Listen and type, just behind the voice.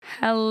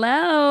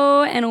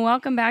Hello, and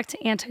welcome back to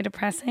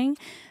Antidepressing.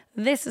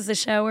 This is a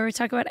show where we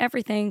talk about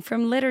everything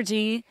from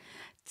liturgy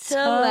to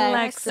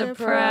Lexapro.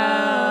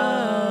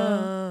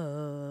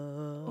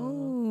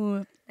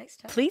 Ooh, Nice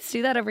job. please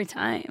do that every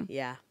time.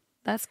 Yeah.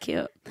 That's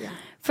cute. Yeah.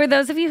 For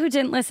those of you who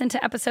didn't listen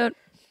to episode,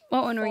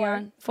 what one were you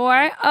on?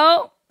 4?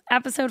 Oh,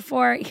 episode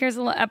 4. Here's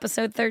a little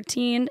episode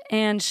 13,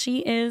 and she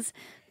is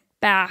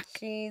back.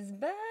 She's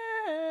back.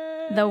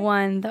 The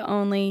one, the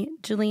only,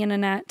 Julian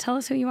Annette. Tell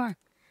us who you are.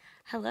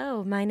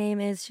 Hello, my name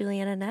is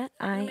Julian Annette.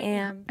 I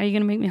am. Are you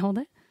going to make me hold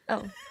it?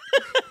 Oh,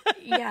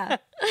 yeah.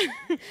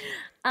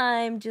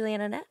 I'm Julian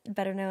Annette,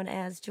 better known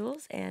as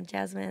Jules, and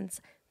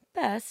Jasmine's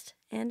best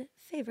and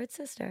favorite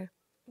sister.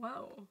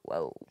 Whoa.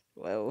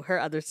 Whoa. Her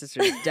other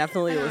sisters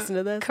definitely listen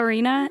to this.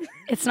 Karina,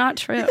 it's not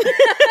true.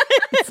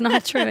 It's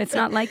not true. It's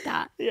not like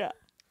that. Yeah.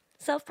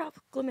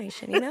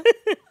 Self-proclamation, you know?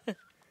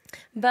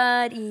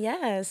 But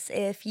yes,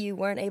 if you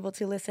weren't able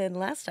to listen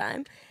last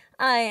time,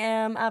 I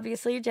am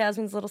obviously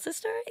Jasmine's little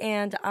sister,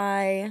 and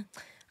I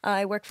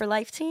work for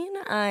Life Teen.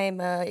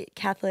 I'm a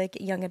Catholic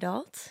young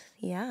adult.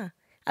 Yeah.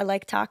 I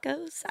like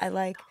tacos. I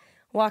like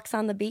walks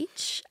on the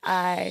beach.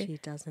 She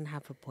doesn't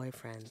have a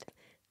boyfriend.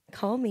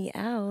 Call me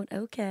out.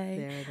 Okay.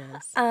 There it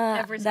is.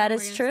 Every time That we're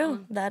is in true.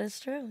 song. That is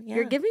true. Yeah.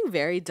 You're giving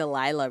very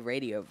Delilah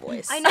radio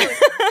voice. I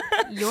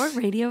know. Your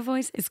radio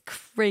voice is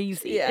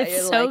crazy. Yeah, it's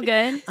you're so like,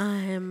 good.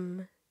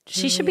 I'm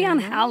She should be on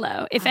Juliana.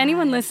 Hallow. If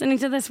anyone listening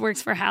to this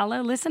works for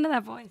Hallow, listen to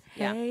that voice.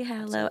 Yeah. Hey,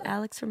 hello,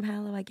 Alex from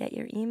Hallow. I get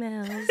your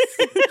emails.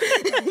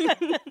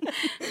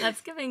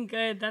 That's giving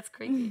good. That's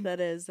creepy. That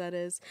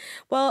is.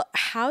 Well,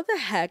 how the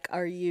heck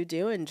are you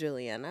doing,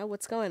 Juliana?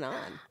 What's going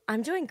on?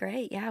 I'm doing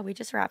great. Yeah, we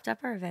just wrapped up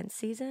our event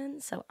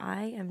season. So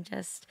I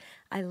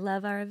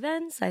love our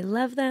events. I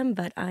love them,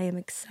 but I am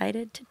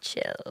excited to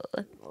chill.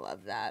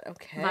 Love that.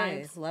 Okay.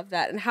 Vibes. Love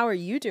that. And how are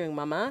you doing,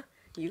 Mama?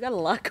 You got a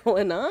lot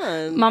going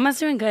on. Mama's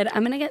doing good.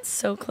 I'm going to get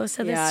so close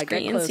to this Yeah, get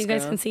screen close, so you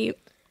guys girl. can see.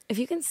 If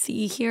you can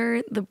see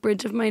here, the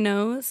bridge of my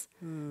nose,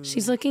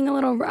 she's looking a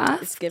little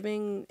rough. It's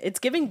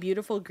giving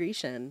beautiful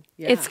Grecian.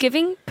 Yeah. It's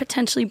giving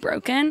potentially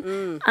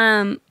broken.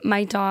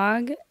 My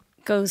dog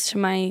goes to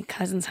my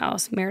cousin's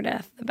house,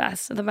 Meredith, the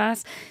best of the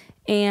best.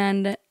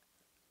 And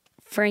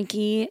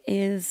Frankie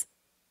is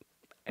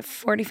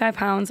 45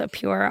 pounds of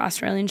pure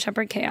Australian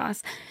Shepherd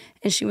chaos.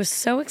 And she was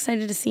so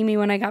excited to see me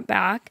when I got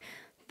back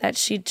that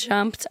she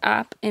jumped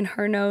up and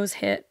her nose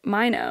hit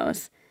my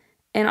nose.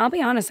 And I'll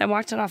be honest, I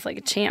walked it off like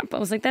a champ. I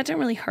was like, that didn't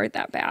really hurt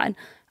that bad.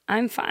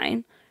 I'm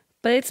fine.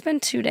 But it's been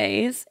 2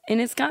 days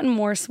and it's gotten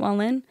more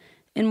swollen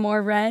and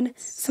more red.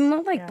 Some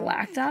little like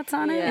black dots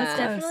on it. Yeah. It's It's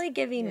definitely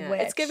giving Yeah,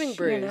 witch. it's giving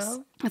bruise. You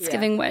know? It's Yeah.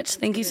 giving witch.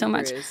 Thank you so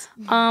much. bruise.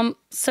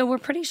 So we're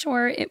pretty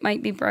sure it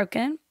might be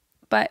broken,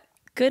 but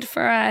good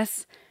for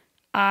us.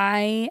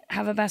 I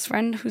have a best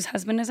friend whose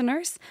husband is a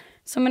nurse.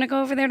 So I'm going to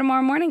go over there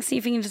tomorrow morning, see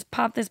if he can just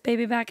pop this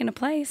baby back into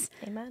place.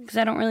 Amen. Because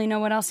I don't really know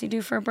what else you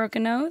do for a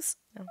broken nose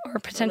or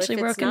potentially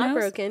Well, if it's broken not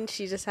nose. broken,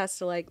 she just has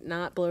to like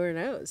not blow her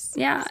nose.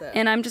 Yeah, So.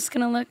 and I'm just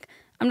going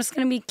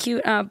to be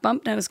cute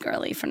bump nose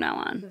girly from now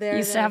on. There it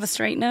Used to have a is.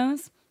 straight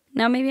nose.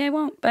 Now maybe I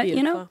won't, but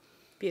you know,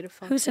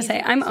 Beautiful. who's to Easy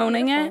say? I'm breezy,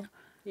 owning it. beautiful.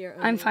 You're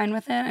I'm fine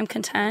with it. I'm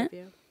content.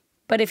 you.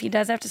 But if he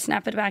does have to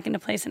snap it back into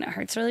place and it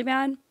hurts really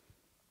bad,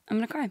 I'm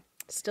going to cry.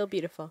 Still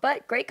beautiful.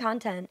 But great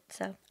content.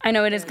 So I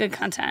know it is good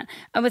content.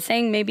 I was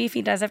saying maybe if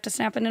he does have to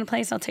snap it into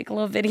place, I'll take a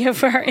little video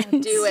for our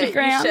Instagram. Do it.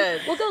 You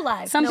should. we'll go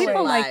live. Some No people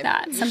worries. like Live.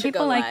 that. You Some should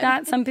people go like live.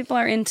 that. Some people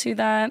are into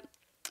the.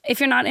 If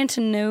you're not into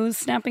nose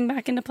snapping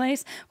back into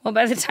place, well,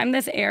 by the time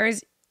this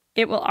airs,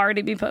 it will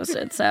already be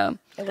posted. So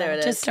There it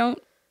is. just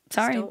don't.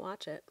 Sorry. Don't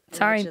watch it.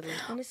 Sorry.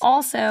 Allegedly.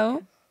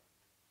 Also,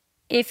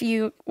 if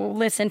you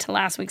listened to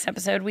last week's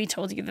episode, we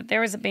told you that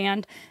there was a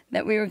band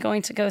that we were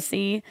going to go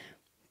see.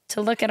 To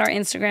look at our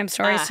Instagram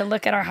stories, to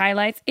look at our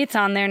highlights. It's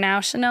on there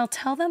now. Chanel,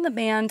 tell them the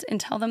band and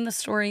tell them the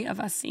story of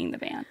us seeing the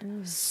band.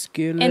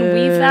 Skillet. And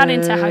weave that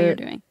into how you're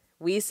doing.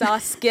 We saw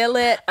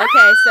Skillet.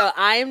 Okay, so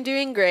I am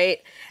doing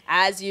great.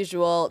 As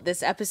usual,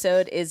 this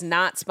episode is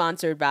not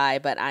sponsored by,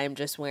 but I am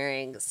just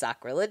wearing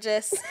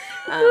Sacrilegious,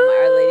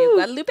 Our Lady of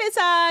Guadalupe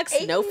socks.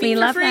 No fee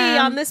for love free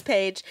them. on this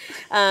page.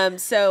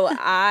 So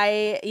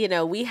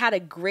we had a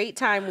great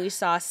time. We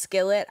saw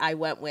Skillet. I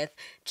went with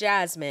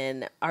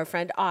Jasmine, our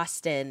friend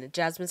Austin,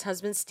 Jasmine's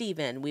husband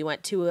Steven. We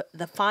went to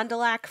the Fond du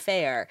Lac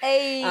Fair.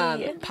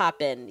 Hey.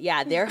 Poppin'.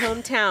 Yeah, their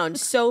hometown.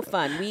 So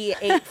fun. We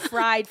ate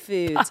fried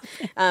foods.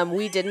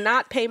 We did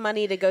not pay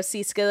money to go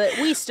see Skillet.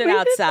 We stood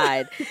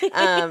outside.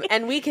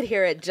 And we could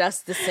hear it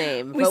just the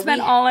same. We But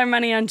spent all our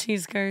money on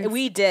cheese curds.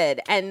 we did.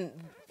 And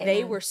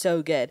they were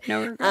so good.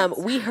 No regrets.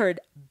 We heard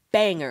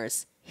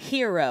bangers.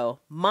 Hero,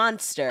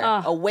 Monster,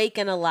 Awake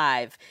and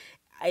Alive.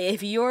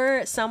 If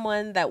you're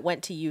someone that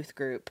went to youth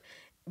group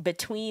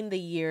between the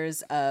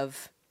years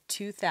of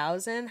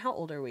 2000, how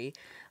old are we?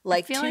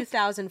 Like feel like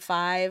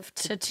 2005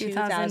 to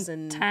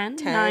 2010,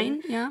 2010,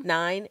 nine, yeah.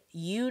 9,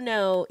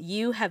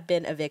 you have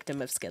been a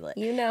victim of Skillet.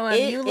 You know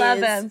him. You love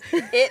him.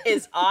 It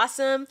is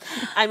awesome.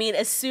 I mean,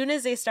 as soon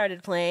as they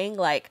started playing,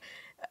 like,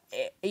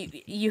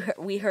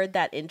 we heard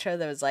that intro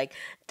that was like,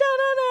 da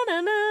da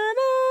da da da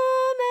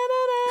da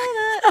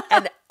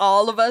And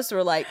all of us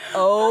were like,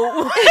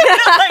 oh,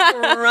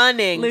 like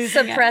running.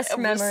 Suppressed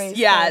memories.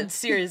 Yeah, then.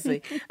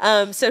 seriously.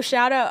 So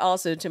shout out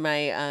also to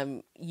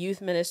my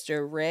youth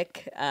minister,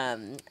 Rick,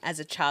 as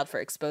a child for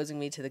exposing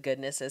me to the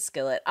goodness of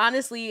Skillet.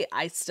 Honestly,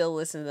 I still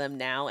listen to them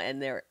now,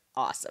 and they're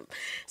awesome.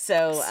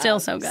 So Still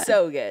so good.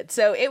 So good.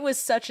 So it was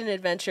such an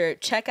adventure.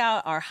 Check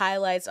out our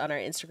highlights on our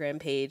Instagram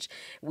page.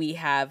 We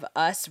have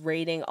us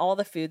rating all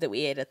the food that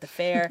we ate at the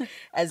fair,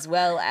 as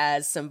well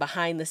as some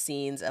behind the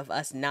scenes of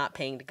us not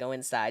paying to go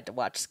inside to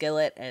watch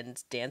Skillet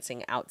and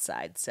dancing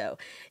outside. So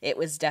it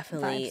was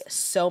definitely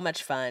so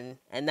much fun,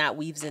 and that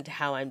weaves into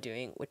how I'm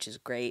doing, which is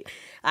great.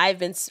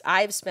 I've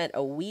spent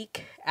a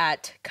week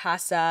at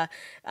Casa,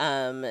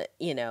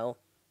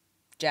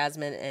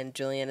 Jasmine and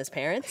Juliana's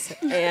parents,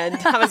 and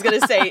I was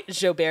gonna say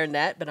Jobert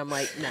Net, but I'm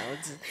like, no,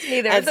 it's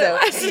Neither. And so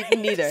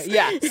neither,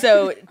 yeah.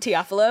 So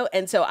Teofilo,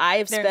 and so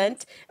I've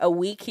spent a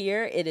week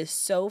here. It is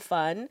so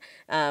fun.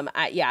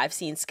 I've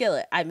seen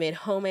Skillet. I've made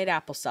homemade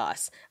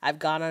applesauce. I've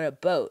gone on a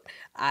boat.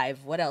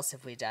 What else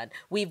have we done?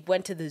 We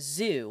went to the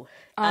zoo.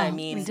 I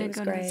mean, we did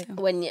go to the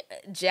zoo. when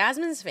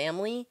Jasmine's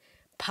family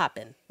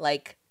poppin',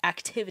 like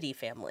activity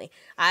family.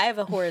 I have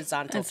a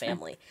horizontal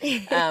family.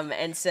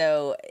 And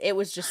so it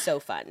was just so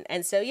fun.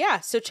 And so,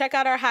 so check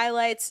out our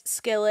highlights,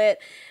 Skillet.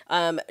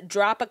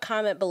 Drop a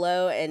comment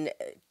below and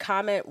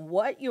comment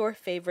what your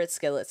favorite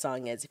Skillet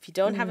song is. If you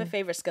don't have a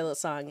favorite Skillet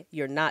song,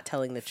 you're not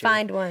telling the truth.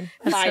 Find one.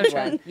 Find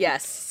one.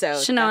 Yes. So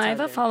Chanel, I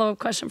have a follow-up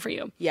question for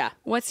you. Yeah.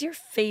 What's your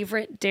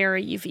favorite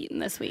dairy you've eaten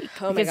this week?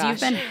 Oh my because gosh. you've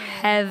been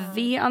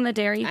heavy on the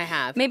dairy. I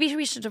have. Maybe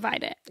we should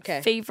divide it.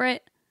 Okay.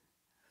 Favorite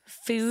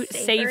food,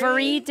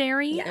 savory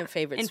dairy, And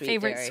favorite sweet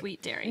favorite dairy.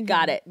 sweet dairy.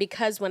 Got it.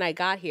 Because when I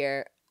got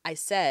here, I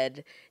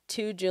said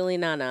to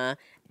Juliana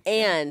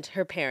and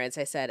her parents,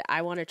 I said,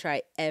 I want to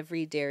try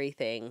every dairy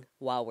thing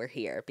while we're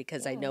here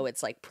because I know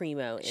it's like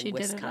primo in She did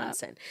it up.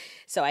 Wisconsin.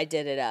 So I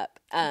did it up.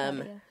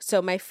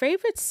 So my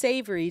favorite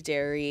savory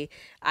dairy,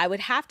 I would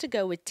have to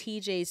go with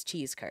TJ's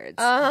Cheese Curds.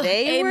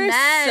 They were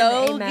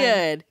so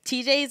good.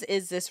 TJ's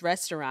is this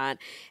restaurant,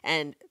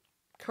 and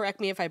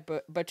correct me if I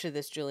butcher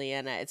this,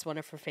 Juliana. It's one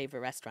of her favorite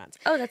restaurants.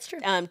 Oh, that's true.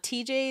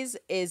 TJ's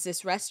is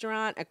this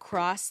restaurant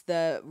across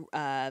the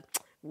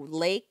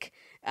lake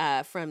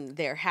from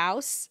their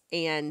house,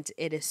 and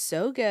it is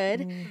so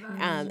good.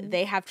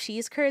 They have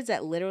cheese curds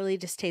that literally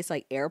just taste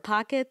like air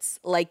pockets.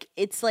 Like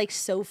it's like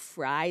so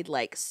fried,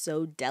 like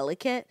so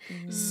delicate.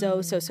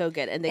 So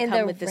good. And they And come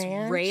the with this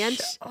ranch.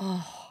 ranch?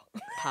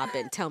 Pop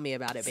in. Tell me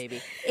about it,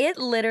 baby. It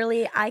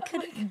literally, I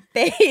could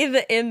bathe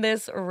in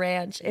this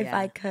ranch if Yeah.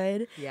 I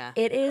could. Yeah.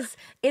 It's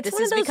This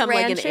one has of those become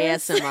ranches. like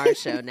an ASMR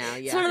show now.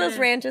 It's one of Yeah. those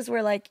ranches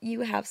where like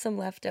you have some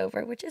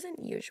leftover, which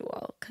isn't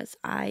usual because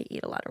I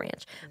eat a lot of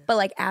ranch. But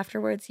like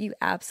afterwards, you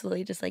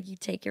absolutely just like you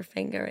take your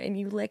finger and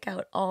you lick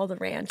out all the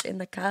ranch in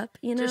the cup.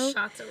 You know,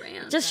 shots of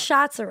ranch. just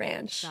shots of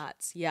ranch.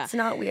 Shots. Yeah. It's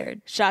not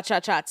weird. Shots.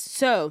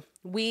 So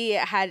we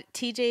had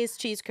TJ's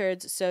cheese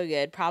curds, so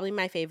good. Probably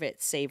my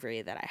favorite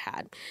savory that I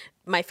had.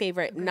 My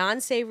favorite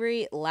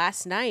non-savory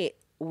last night,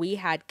 we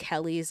had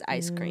Kelly's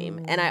ice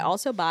cream. And I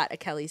also bought a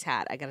Kelly's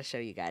hat. I got to show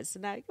you guys. So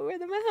now I can wear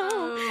them at home.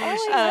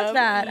 Oh, I love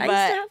that. I used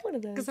to have one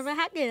of those. Because I'm a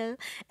hat girl.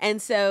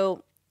 And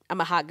so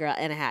I'm a hot girl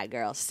and a hat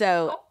girl.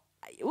 So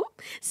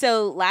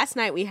last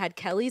night we had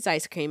Kelly's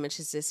Ice Cream, which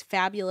is this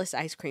fabulous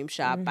ice cream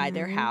shop by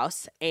their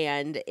house,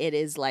 and it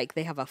is like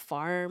they have a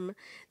farm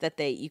that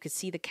you could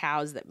see the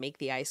cows that make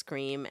the ice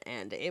cream,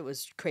 and it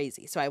was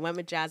crazy. So I went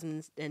with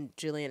Jasmine and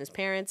Juliana's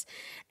parents,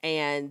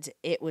 and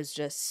it was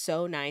just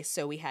so nice.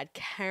 So we had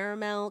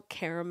caramel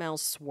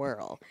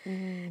swirl.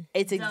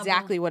 It's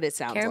exactly what it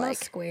sounds Caramel like.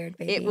 squared,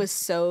 baby. It was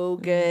so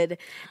good.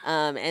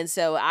 And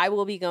so I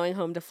will be going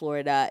home to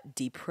Florida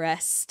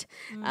depressed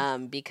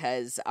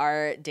because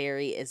our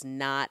dairy is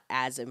not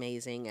as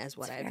amazing as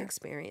what I've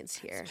experienced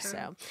here.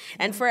 So,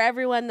 and for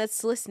everyone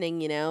that's listening,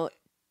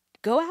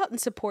 go out and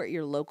support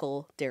your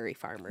local dairy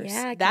farmers.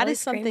 Yeah, that Kelly's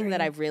is something that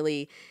Creamery. I've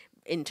really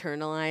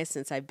internalized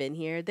since I've been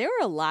here. There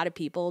are a lot of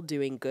people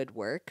doing good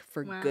work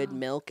for good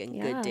milk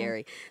and good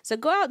dairy. So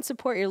go out and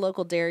support your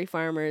local dairy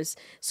farmers.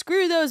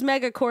 Screw those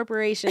mega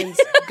corporations.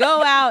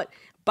 Go out,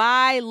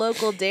 buy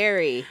local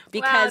dairy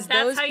because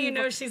that's those how people, you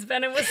know she's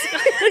been in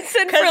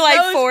Wisconsin. for like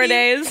those 4 peop-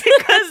 days.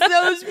 because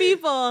those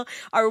people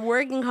are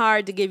working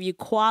hard to give you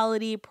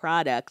quality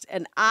product,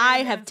 and I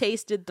have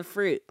tasted the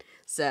fruit.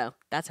 So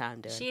that's how I'm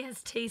doing. She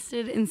has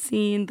tasted and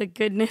seen the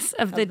goodness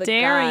of the the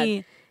dairy.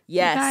 God.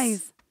 Yes. You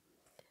guys,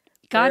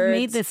 God Birds-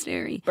 made this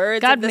dairy.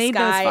 Birds God of the made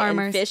sky those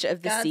farmers. and fish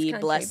of the God's sea, country,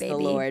 bless the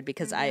baby. Lord,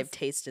 because I have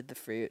tasted the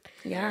fruit.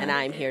 Yeah. And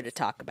I'm here to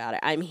talk about it.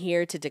 I'm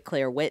here to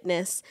declare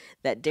witness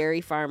that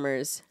dairy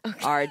farmers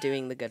are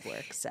doing the good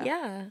work. So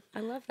Yeah, I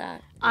love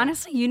that.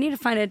 Honestly, you need to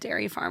find a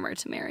dairy farmer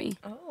to marry.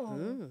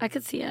 Oh. I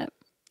could see it.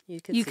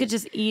 you You could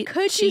just eat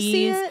Could cheese. you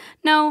see it?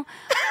 No,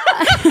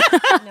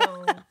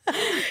 No.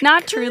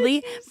 not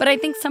truly. But I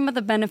think some of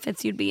the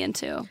benefits you'd be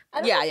into. I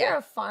don't Yeah, know if yeah. you're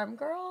a farm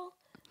girl,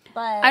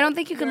 but I don't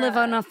think you could live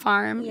on a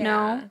farm.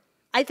 No.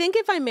 I think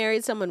if I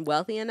married someone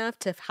wealthy enough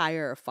to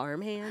hire a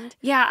farmhand,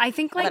 Yeah, I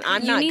think like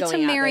I'm you not need to going out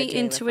there marry doing the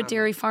into a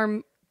dairy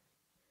farm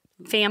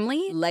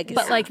family, Legacy.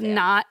 but like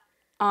not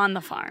on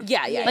the farm.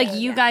 Yeah. Like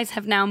you guys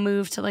have now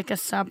moved to like a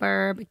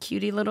suburb, a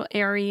cutie little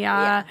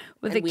area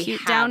with And a we cute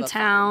have a farm.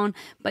 downtown,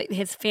 but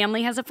his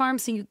family has a farm,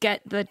 so you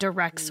get the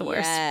direct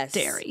source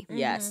dairy.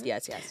 Yes.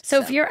 So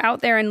if you're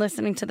out there and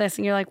listening to this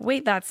and you're like,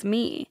 wait, that's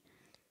me.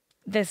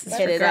 This is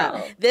hit her it girl.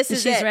 up. This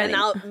is She's it. ready.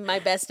 And my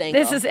best angle.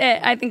 This is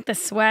it. I think the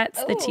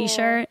sweats, the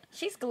t-shirt,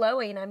 She's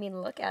glowing. I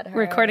mean, look at her.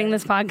 recording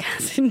this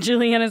podcast in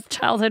Juliana's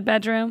childhood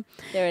bedroom.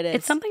 There it is.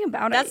 It's something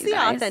about That's it. you the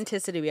guys.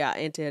 authenticity about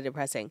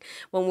antidepressing.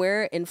 When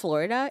we're in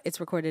Florida, it's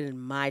recorded in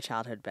my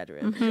childhood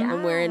bedroom. Mm-hmm.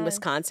 When we're in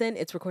Wisconsin,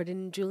 it's recorded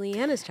in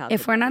Juliana's childhood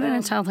If we're not in bedroom.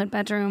 a childhood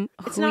bedroom,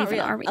 It's who not even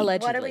real. are we?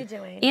 Allegedly. What are we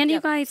doing? And you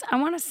guys, I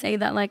want to say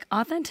that like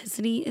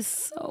authenticity is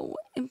so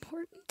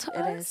important to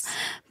us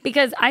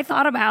because I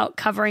thought about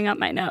covering up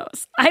my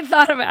nose. I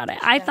thought about it.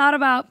 I thought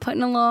about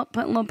putting a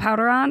little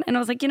powder on, and I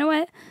was like, you know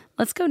what?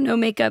 Let's go no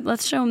makeup.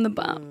 Let's show him the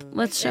bump.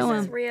 Let's show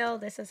This is him real.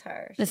 This is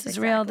her. this She's is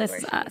real. exactly This where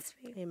is she us. needs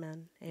to be.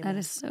 Amen. That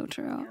is so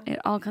true. It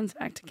all comes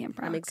back to Camp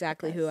Rock. I'm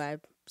exactly who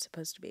I'm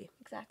supposed to be.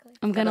 Exactly.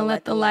 I'm gonna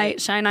let the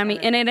light shine on me,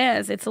 and it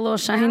is. It's a little Now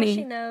she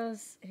shiny.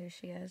 knows who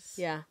she is.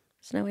 Yeah.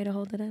 There's no way to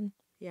hold it in.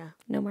 Yeah.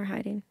 No more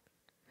hiding.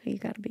 Who you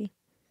gotta be.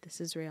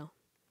 This is real.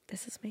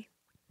 This is me.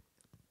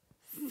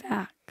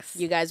 Facts.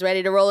 You guys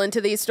ready to roll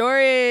into these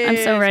stories? I'm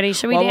so ready.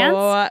 Should we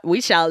dance?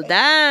 We shall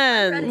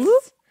dance.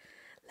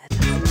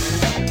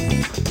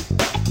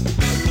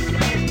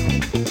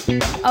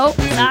 Oh,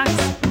 socks.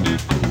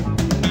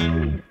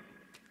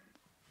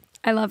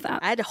 I love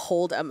that. I had to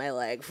hold up my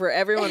leg for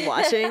everyone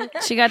watching.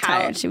 She got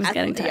tired. She was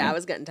getting tired. Yeah, I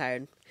was getting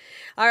tired.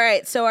 All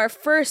right, so our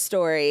first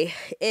story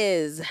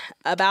is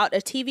about a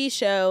TV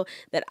show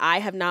that I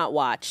have not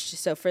watched.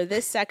 So for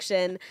this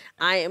section,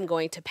 I am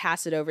going to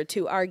pass it over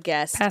to our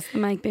guest, Pass the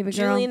mic, baby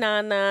girl. Julie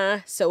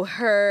Nana, so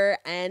her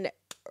and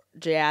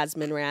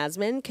Jasmine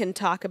Rasman can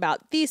talk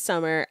about The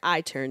Summer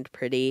I Turned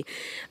Pretty.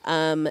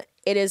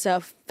 It is a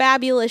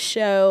fabulous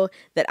show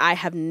that I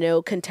have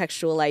no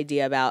contextual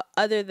idea about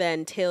other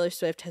than Taylor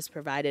Swift has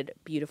provided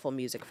beautiful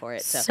music for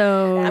it.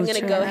 So I'm going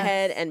to go true.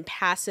 ahead and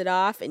pass it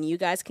off, and you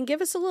guys can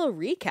give us a little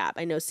recap.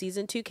 I know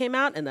season 2 came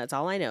out, and that's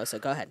all I know, so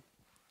go ahead.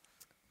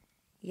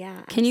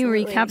 Yeah. Can you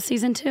absolutely. recap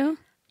season 2?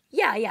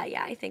 Yeah.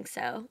 I think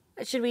so.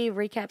 Should we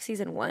recap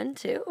season 1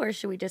 too, or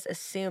should we just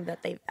assume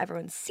that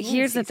everyone's seen?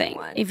 Here's the season thing.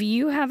 1? If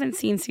you haven't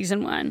seen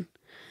season 1,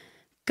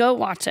 go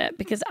watch it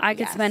because I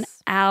could spend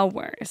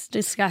hours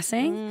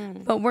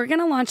discussing, but we're going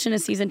to launch into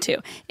season 2.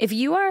 If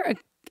you are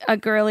a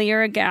girly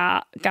or a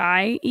guy,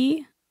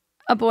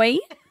 a boy,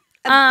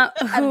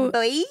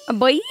 a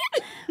boy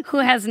who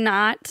has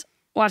not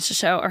watched the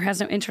show or has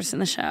no interest in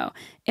the show,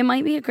 it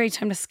might be a great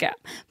time to skip.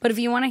 But if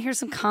you want to hear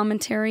some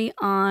commentary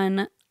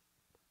on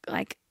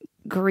like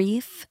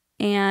grief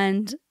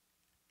and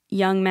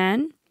young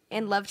men,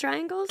 and love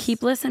triangles.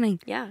 keep listening.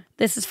 Yeah.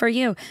 This is for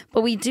you.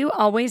 But we do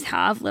always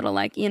have little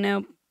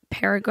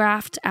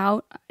paragraphed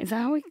out. Is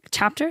that how we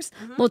chapters?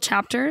 Little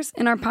chapters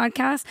in our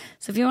podcast.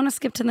 So if you want to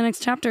skip to the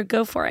next chapter,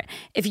 go for it.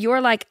 If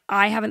you're like,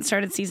 I haven't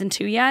started season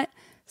 2 yet,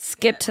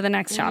 skip to the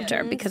next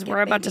chapter because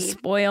we're about to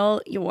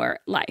spoil your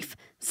life.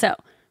 So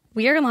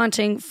we are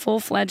launching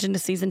full-fledged into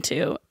season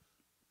 2.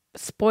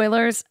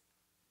 Spoilers,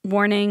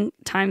 warning,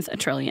 times a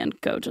trillion.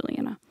 Go,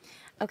 Juliana.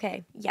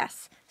 Okay.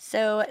 Yes.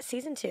 So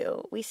season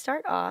 2, we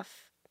start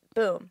off.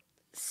 Boom.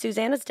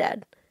 Susanna's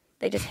dead.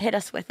 They just hit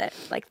us with it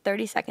like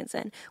 30 seconds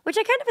in, which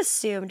I kind of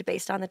assumed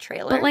based on the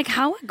trailer. But like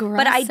how aggressive.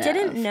 But I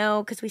didn't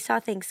know because we saw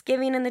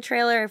Thanksgiving in the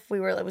trailer. If it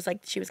was like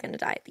she was going to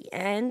die at the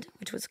end,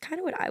 which was kind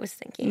of what I was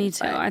thinking. Me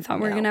too. but I thought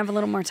we were no. going to have a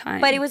little more time.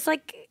 But it was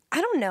like, I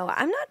don't know.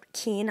 I'm not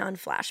keen on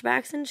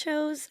flashbacks in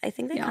shows. I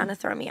think they kind of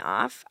throw me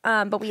off.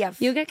 But we have.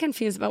 You get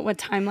confused about what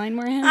timeline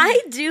we're in. I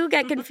do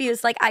get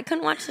confused. Like I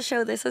couldn't watch the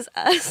show This Is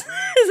Us.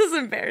 This is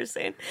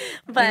embarrassing.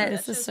 But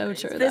this is so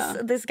true,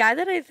 though. this guy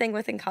that I sang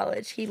with in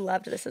college, he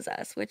loved This Is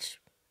Us, which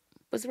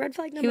was red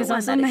flag number He was one.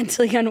 also that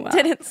mentally unwell.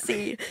 didn't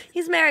see.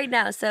 He's married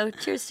now, so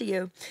cheers to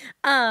you.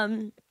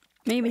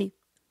 Maybe.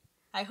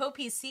 I hope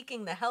he's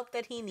seeking the help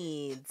that he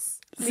needs.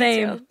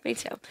 Same. Me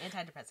too.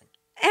 Antidepressant.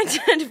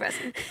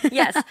 Antidepressant.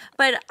 Yes.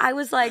 But I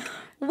was like,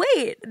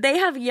 wait, they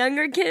have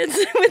younger kids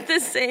with the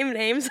same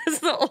names as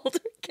the older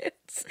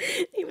kids.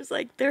 He was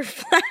like, they're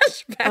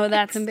flashbacks. Oh,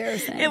 that's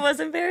embarrassing. It was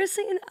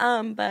embarrassing.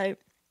 But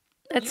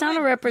That's not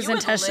a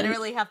representation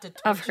have to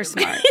of her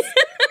smarts.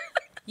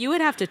 You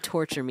would have to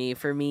torture me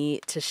for me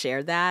to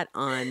share that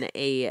on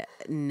a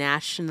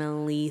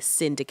nationally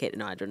syndicated.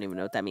 No, I don't even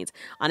know what that means.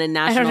 On a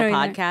national know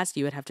either. podcast,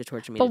 you would have to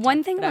torture me. But to one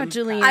talk. thing But about I'm-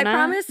 Juliana. I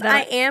promise that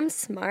I am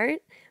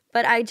smart,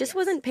 but I just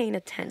wasn't paying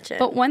attention.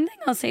 But one thing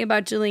I'll say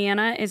about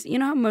Juliana is, you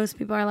know how most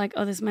people are like,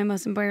 oh, this is my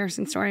most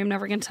embarrassing story. I'm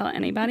never going to tell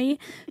anybody.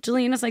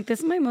 Juliana's like, this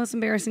is my most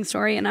embarrassing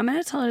story, and I'm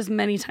going to tell it as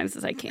many times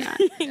as I can.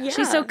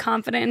 She's so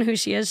confident in who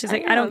she is. She's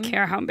like, I don't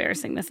care how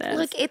embarrassing this is.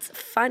 Look, it's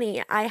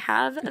funny. I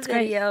have a great.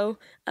 video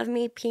of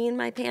me peeing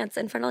my pants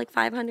in front of like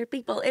 500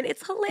 people, and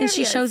it's hilarious. and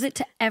she shows it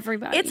to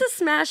everybody. It's a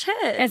smash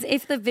hit. as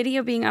if the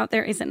video being out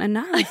there isn't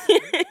enough.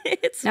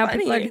 It's Now funny.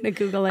 people are going to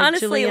Google like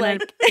Honestly, Juliana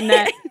like-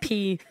 net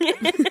pee.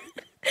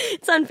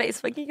 It's on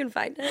Facebook. You can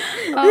find it.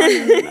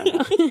 Oh,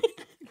 no.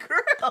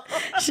 Girl.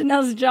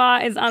 Chanel's jaw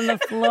is on the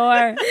floor.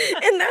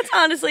 And that's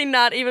honestly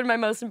not even my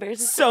most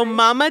embarrassing So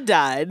Mama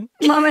died.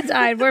 Mama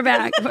died. We're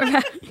back.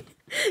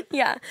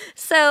 Yeah.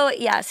 So,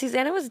 yeah,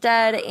 Susanna was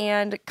dead,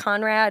 and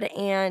Conrad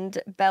and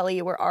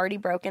Belly were already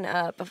broken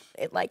up.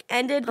 It,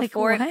 ended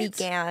before what? it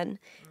began.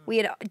 We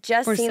had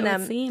just Or seen so it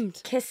them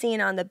seemed. kissing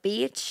on the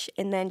beach,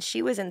 and then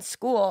she was in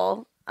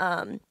school.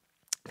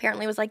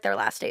 Apparently, it was, their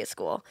last day of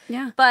school.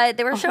 Yeah. But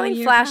they were A whole showing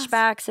year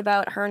flashbacks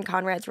about her and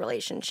Conrad's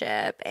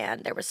relationship,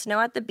 and there was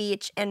snow at the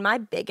beach. And my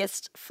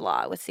biggest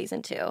flaw with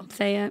season 2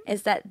 Say it.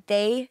 is that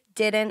they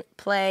didn't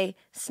play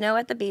Snow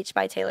at the Beach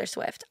by Taylor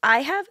Swift.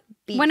 I have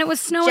beef. When it was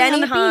snowing Jenny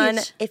on the Hahn,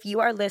 beach. if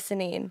you are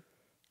listening,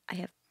 I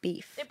have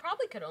beef. They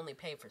probably could only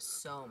pay for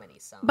so many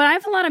songs. But I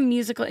have a lot of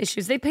musical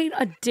issues. They played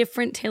a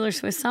different Taylor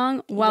Swift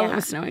song while it Yeah.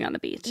 was snowing on the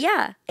beach.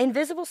 Yeah,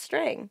 Invisible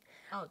String.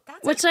 Oh,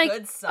 that's Which, a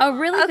good song. a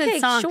really Okay,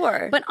 good song.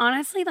 sure. But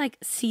honestly,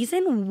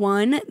 season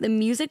 1, the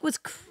music was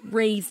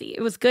crazy.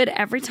 It was good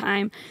every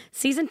time.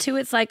 Season 2,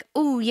 it's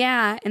oh,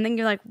 yeah. And then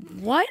you're like,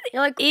 what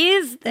You're like,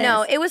 is this?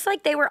 No, it was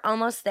like they were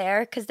almost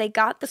there because they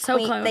got the So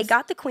Queen. close. They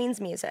got the Queen's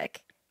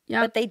music,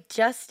 Yep. but they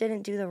just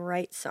didn't do the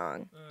right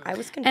song. I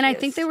was confused. And I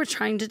think they were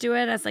trying to do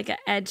it as an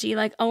edgy,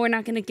 oh, we're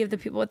not going to give the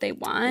people what they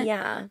want.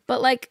 Yeah.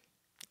 But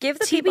Give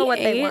the TBH, people what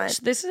they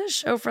want. this is a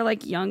show for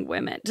young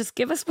women. Just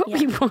give us what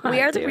we Yeah. want. We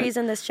are the dude.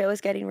 reason this show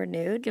is getting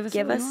renewed. Give us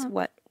Give what we us want.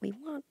 what we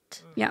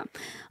want. Yeah.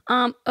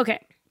 Okay.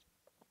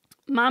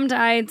 Mom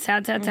died.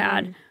 Sad, sad, Mm-hmm.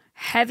 sad.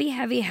 Heavy,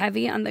 heavy,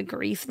 heavy on the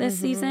grief this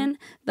season.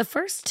 The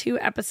first 2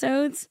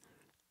 episodes,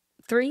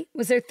 3?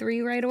 Was there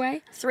 3 right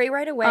away? 3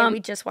 right away. We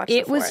just watched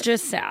It the was 4th.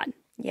 just sad.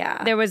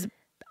 Yeah. There was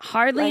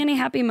hardly any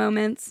happy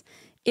moments.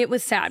 It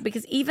was sad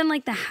because even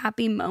the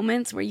happy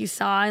moments where you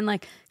saw in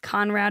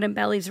Conrad and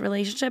Belly's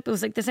relationship, it was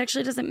this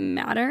actually doesn't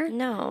matter.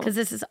 No. Because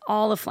this is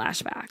all a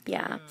flashback.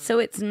 Yeah. So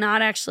it's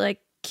not actually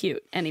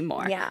cute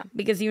anymore. Yeah.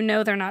 Because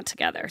they're not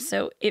together.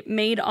 So it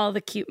made all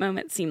the cute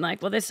moments seem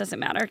well, this doesn't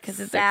matter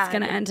because it's Sad.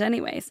 going to end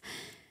anyways.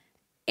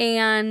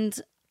 And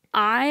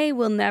I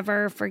will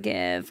never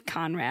forgive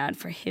Conrad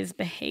for his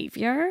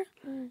behavior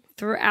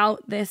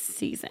throughout this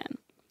season.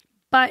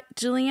 But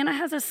Juliana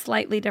has a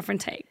slightly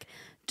different take.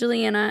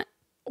 Juliana,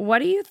 what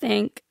do you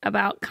think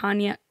about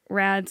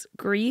Conrad's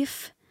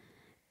grief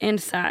and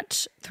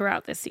such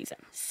throughout this season?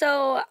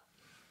 So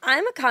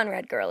I'm a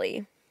Conrad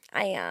girly.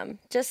 I am.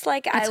 Just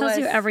like It I tells was.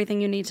 you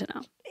everything you need to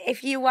know.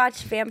 If you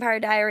watch Vampire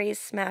Diaries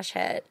smash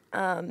hit,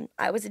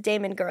 I was a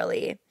Damon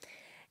girly.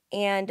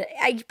 And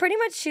I pretty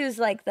much choose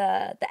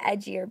the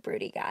edgier,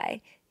 broody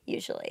guy,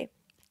 usually.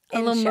 A in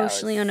little shows.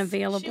 emotionally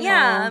unavailable.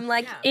 Yeah, I'm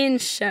like, in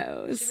She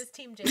shows. was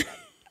Team Jacob.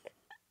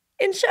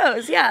 in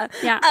shows, yeah.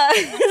 Yeah.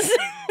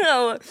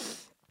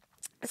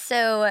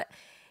 So,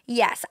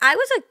 yes, I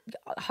was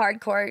a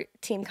hardcore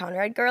Team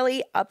Conrad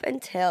girly up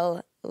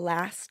until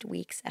last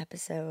week's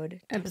episode.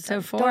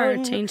 Episode 4,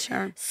 dun. change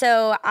her.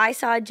 So I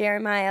saw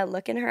Jeremiah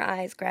look in her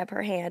eyes, grab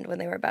her hand when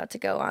they were about to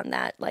go on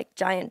that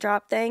giant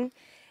drop thing.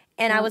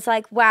 And I was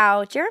like,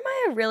 wow,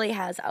 Jeremiah really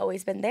has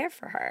always been there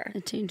for her.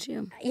 It changed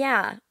you.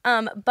 Yeah.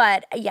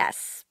 But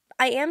yes,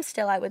 I am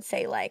still, I would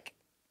say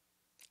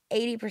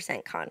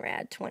 80%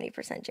 Conrad,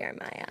 20%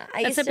 Jeremiah.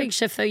 That's a big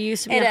shift, though. You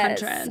used to be It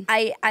 100. is.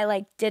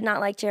 I did not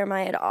like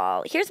Jeremiah at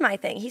all. Here's my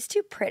thing. He's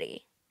too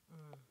pretty.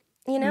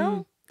 You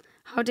know?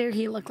 How dare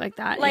he look like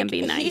that and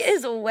be nice? He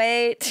is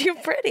way too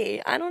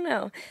pretty. I don't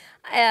know.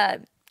 Yeah.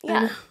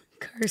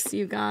 Curse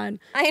you, God.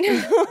 I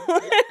know.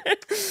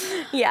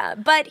 Yeah,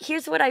 but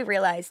here's what I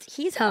realized.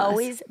 He's Tell us.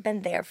 always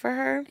been there for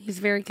her. He's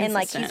very And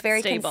consistent. he's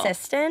very stable.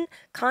 consistent.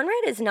 Conrad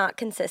is not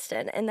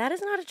consistent, and that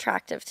is not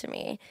attractive to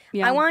me.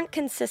 Yeah. I want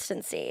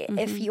consistency.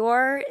 If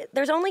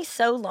there's only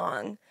so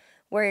long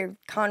where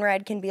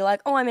Conrad can be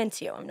like, "Oh, I'm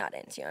into you. I'm not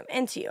into you. I'm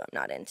into you. I'm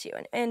not into you.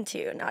 And into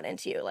you. Not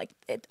into you." Like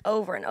it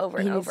over and over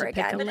and needs over to pick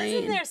again. a But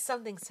isn't lane. there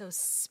something so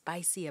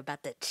spicy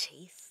about the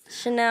chase?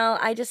 Chanel,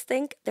 I just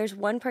think there's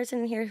one person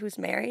in here who's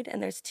married,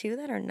 and there's 2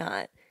 that are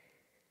not.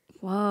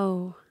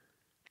 Whoa.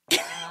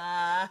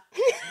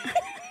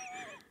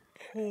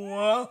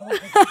 Whoa.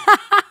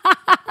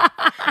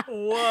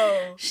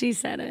 Whoa. She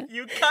said it.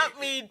 You cut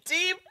me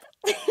deep.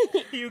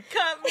 You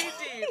cut me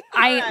deep.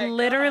 I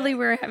literally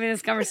were having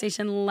this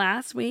conversation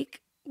last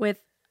week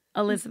with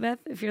Elizabeth,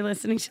 if you're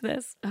listening to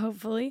this,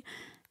 hopefully.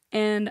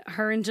 And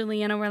her and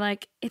Juliana were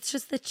like, it's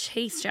just the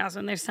chase,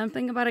 Jasmine. There's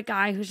something about a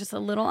guy who's just a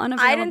little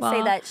unavailable. I didn't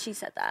say that. She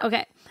said that.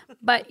 Okay.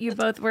 But you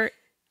both were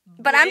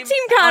But I'm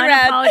Team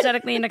Conrad.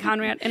 unapologetically into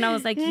Conrad. And I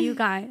was like, you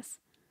guys,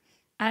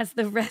 as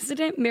the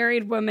resident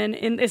married woman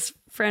in this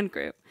friend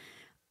group,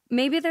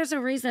 maybe there's a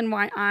reason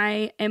why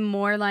I am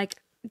more like,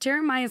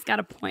 Jeremiah's got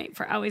a point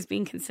for always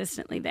being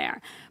consistently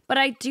there. But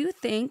I do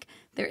think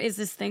there is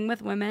this thing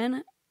with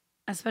women,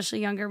 especially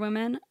younger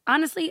women.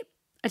 Honestly,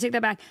 I take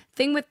that back.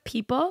 Thing with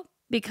people,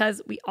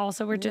 because we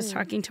also were just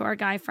talking to our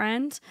guy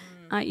friend.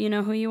 You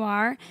know who you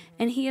are.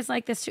 And he is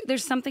like this too.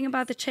 There's something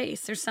about the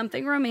chase. There's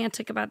something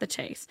romantic about the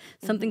chase.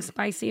 Something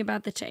spicy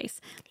about the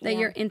chase that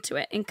you're into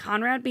it. And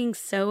Conrad being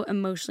so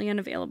emotionally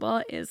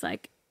unavailable is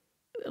like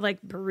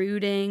like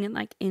brooding and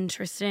like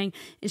interesting,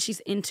 and she's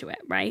into it,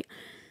 right?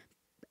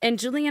 And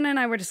Juliana and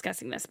I were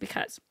discussing this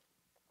because,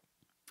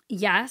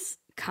 yes,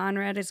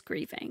 Conrad is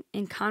grieving,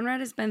 and Conrad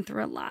has been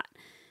through a lot.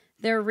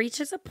 There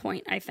reaches a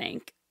point, I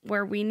think,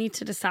 where we need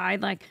to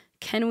decide, like,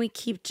 can we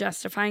keep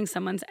justifying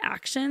someone's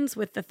actions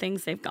with the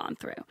things they've gone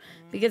through?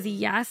 Because,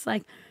 yes,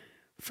 like,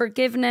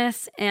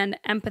 forgiveness and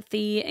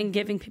empathy and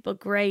giving people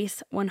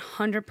grace,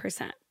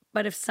 100%.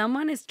 But if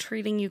someone is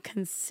treating you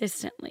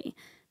consistently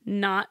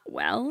not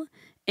well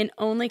and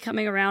only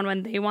coming around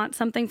when they want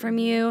something from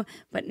you,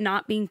 but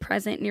not being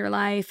present in your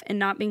life and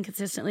not being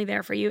consistently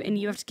there for you, and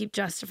you have to keep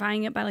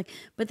justifying it by like,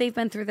 but they've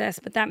been through this,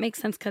 but that makes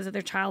sense because of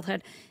their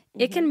childhood.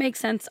 It can make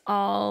sense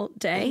all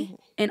day,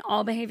 and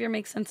all behavior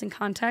makes sense in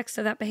context,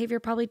 so that behavior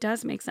probably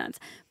does make sense.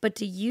 But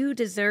do you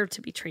deserve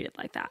to be treated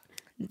like that?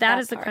 That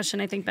is the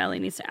question I think Belly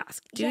needs to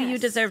ask. Do you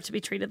deserve to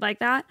be treated like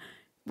that?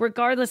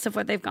 Regardless of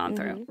what they've gone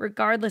through,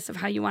 regardless of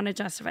how you want to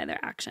justify their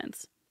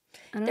actions.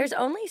 There's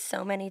only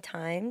so many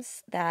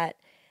times that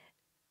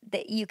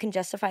you can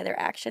justify their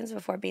actions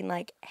before being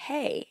like,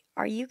 hey,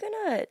 are you going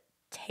to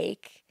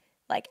take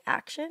like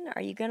action?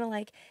 Are you going to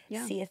like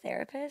see a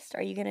therapist?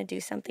 Are you going to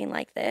do something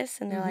like this?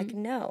 And they're like,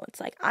 no.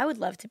 It's like, I would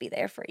love to be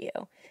there for you.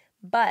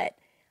 But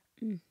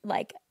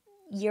like,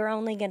 you're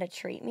only going to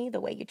treat me the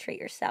way you treat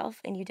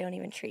yourself, and you don't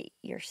even treat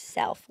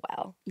yourself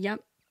well. Yep.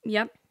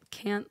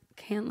 Can't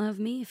love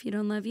me if you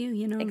don't love you.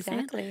 You know what I'm saying?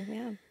 Exactly,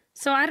 yeah.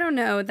 So I don't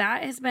know.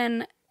 That has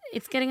been,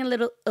 it's getting a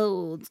little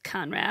old,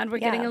 Conrad. We're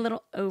getting a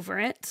little over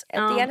it.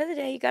 At the end of the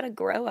day, you got to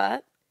grow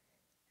up,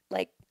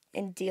 like,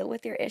 and deal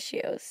with your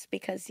issues,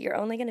 because you're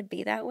only going to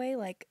be that way,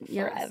 like,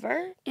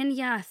 forever. And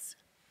yes,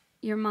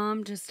 your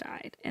mom just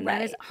died, and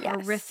that is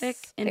horrific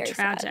and very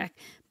tragic. sad.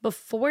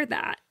 Before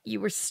that, you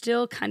were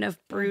still kind of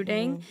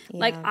brooding.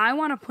 Like, I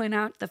want to point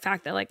out the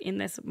fact that, like, in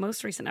this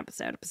most recent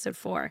episode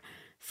 4,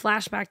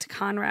 flashback to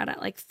Conrad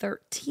at like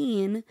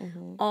 13,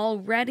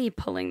 already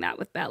pulling that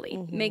with Belly,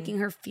 making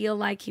her feel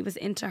like he was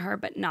into her,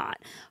 but not.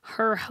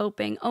 Her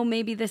hoping, oh,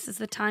 maybe this is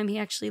the time he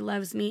actually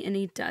loves me, and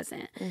he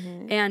doesn't.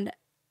 And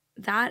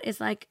that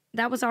is like,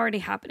 that was already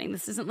happening.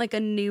 This isn't like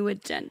a new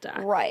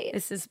agenda. Right.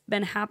 This has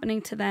been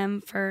happening to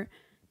them for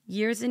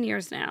years and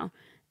years now.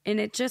 And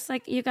it just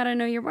like, you got to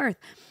know your worth.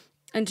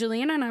 And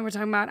Juliana and I were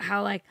talking about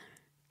how like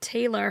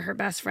Taylor, her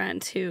best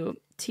friend, who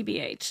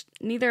TBH,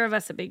 neither of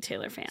us a big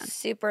Taylor fan.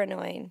 Super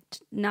annoying.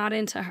 Not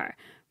into her.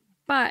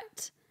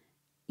 But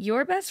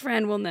your best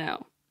friend will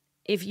know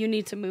if you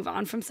need to move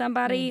on from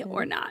somebody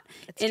or not.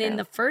 It's and true. in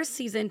the first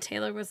season,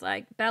 Taylor was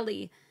like,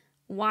 Belly,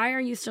 why are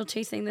you still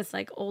chasing this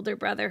like older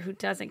brother who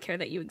doesn't care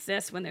that you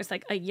exist when there's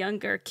like a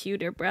younger,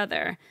 cuter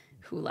brother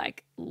who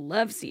like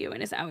loves you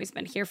and has always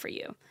been here for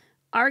you?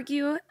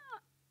 Argument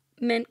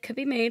could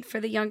be made for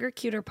the younger,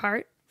 cuter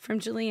part from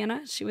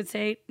Juliana. She would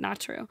say not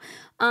true.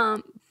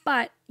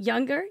 But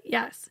younger,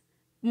 yes.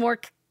 More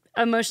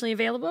emotionally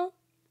available,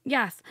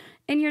 yes.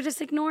 And you're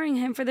just ignoring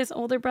him for this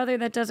older brother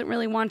that doesn't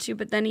really want you,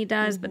 but then he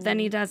does, but then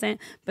he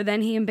doesn't, but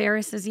then he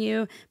embarrasses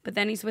you, but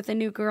then he's with a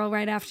new girl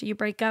right after you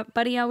break up,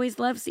 but he always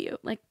loves you.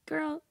 Like,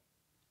 girl,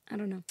 I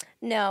don't know.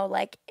 No,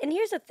 like, and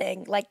here's the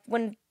thing. Like,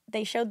 when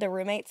they showed the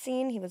roommate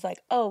scene, he was like,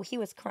 oh, he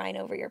was crying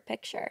over your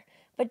picture.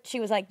 But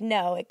she was like,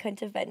 no, it couldn't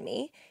have been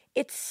me.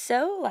 It's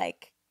so,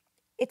 like,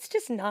 it's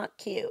just not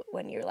cute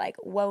when you're like,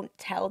 won't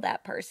tell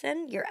that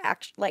person you're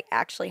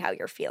actually how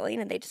you're feeling,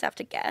 and they just have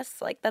to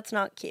guess. Like, that's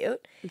not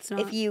cute. It's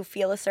not. If you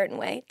feel a certain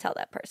way, tell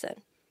that person.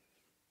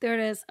 There it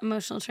is.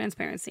 Emotional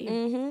transparency.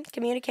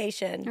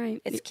 Communication. Right.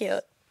 It's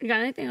cute. You got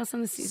anything else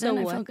on the season?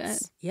 I feel good.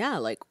 Yeah,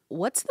 like,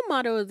 what's the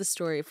motto of the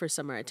story for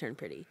Summer I Turned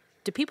Pretty?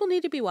 Do people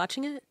need to be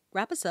watching it?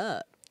 Wrap us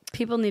up.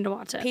 People need to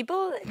watch it.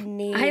 People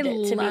need I to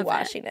be love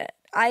watching it.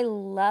 I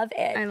love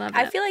it. I love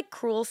I it. feel like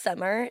Cruel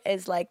Summer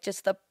is like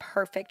just the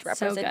perfect So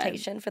good.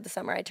 representation for the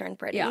Summer I Turned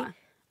Pretty. Yeah.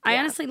 I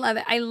honestly love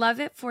it. I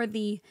love it for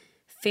the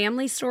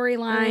family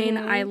storyline.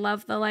 I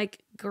love the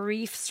like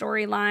grief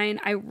storyline.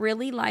 I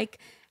really like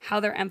how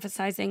they're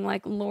emphasizing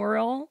like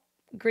Laurel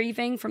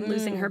grieving from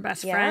losing her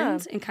best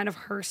friend and kind of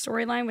her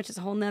storyline, which is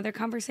a whole nother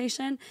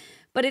conversation.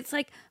 But it's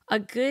like a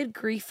good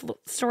grief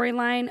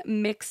storyline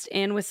mixed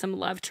in with some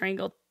love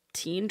triangle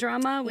teen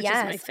drama, which is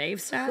my fave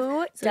stuff. Who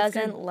So it's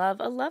doesn't good. love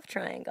a love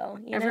triangle?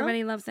 You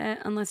Everybody loves it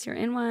unless you're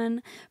in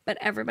one, but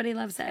everybody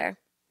loves it. Fair.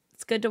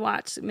 It's good to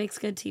watch. It makes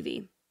good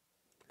TV.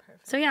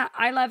 So yeah,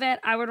 I love it.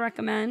 I would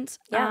recommend.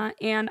 Yeah.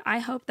 And I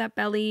hope that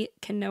Belly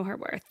can know her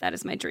worth. That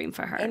is my dream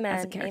for her as a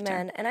Amen. character.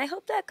 Amen. And I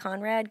hope that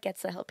Conrad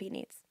gets the help he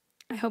needs.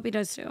 I hope he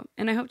does too.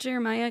 And I hope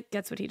Jeremiah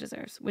gets what he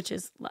deserves, which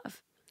is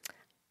love.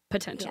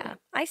 Potentially. Yeah.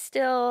 I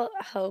still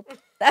hope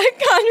that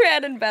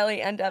Conrad and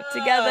Belly end up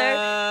together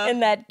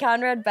and that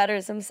Conrad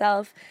betters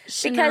himself.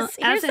 Chanel, Because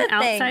here's as an the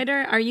thing.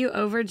 outsider, are you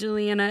over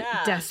Juliana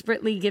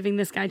desperately giving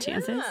this guy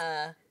chances?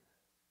 Yeah.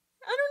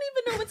 I don't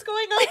even know what's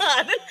going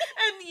on.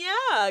 And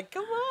yeah,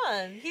 come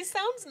on. He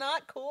sounds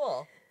not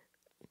cool.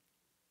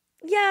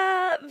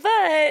 Yeah,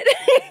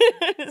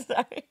 but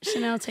sorry.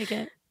 Chanel, take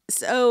it.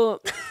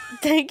 So,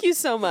 thank you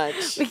so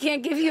much. We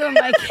can't give you a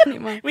mic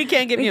anymore. We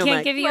can't give you a can't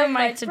mic. give you a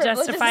My mic to privilege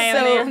is justify so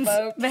a man's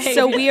revoked. behavior.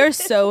 So we are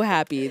so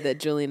happy that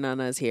Julie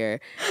Nana is here,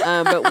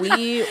 but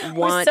we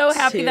want so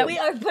happy to, that We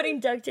are putting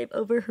duct tape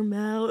over her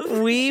mouth.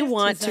 we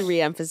want to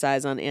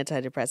reemphasize on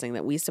antidepressing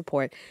that we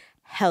support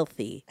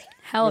healthy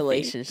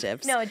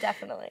relationships. No,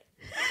 definitely.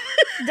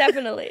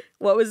 Definitely.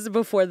 What was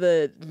before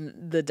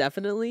the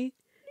definitely?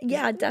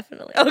 Yeah,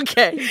 definitely.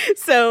 Okay,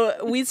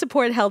 so we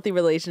support healthy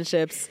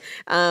relationships.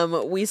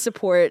 We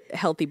support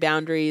healthy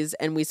boundaries,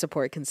 and we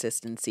support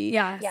consistency.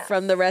 Yes. Yeah.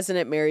 From the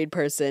resident married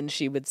person,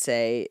 she would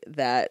say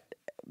that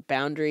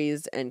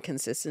boundaries and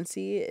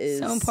consistency is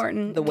So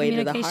important. the way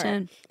to the heart.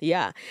 Communication.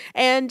 Yeah.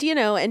 And,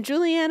 and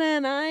Juliana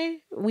and I,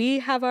 we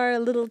have our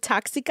little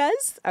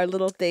toxicas, our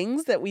little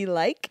things that we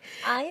like.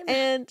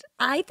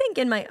 I think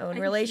in my own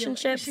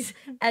relationships,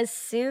 as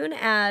soon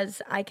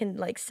as I can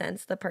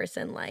sense the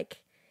person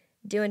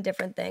doing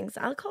different things,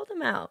 I'll call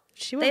them out.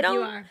 They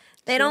don't.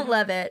 They don't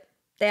love it.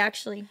 They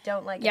actually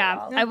don't like it at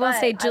all. I will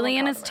say But I will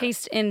Juliana's call them out.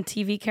 taste in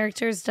TV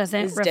characters doesn't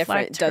It's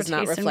different. reflect Does her not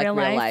taste reflect in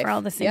real real life. for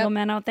all the single Yep.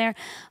 men out there.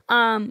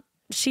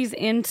 She's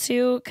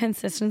into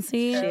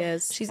consistency. She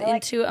is. She's I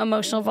into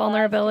emotional love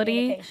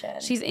vulnerability. communication.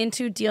 She's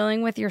into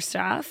dealing with your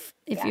stuff.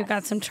 If you've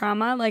got some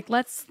trauma,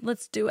 let's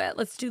do it.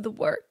 Let's do the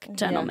work,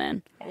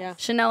 gentlemen. Yeah.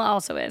 Chanel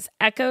also is.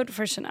 Echoed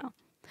for Chanel.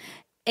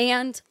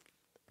 And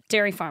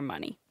Dairy Farm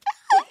money.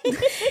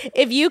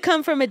 If you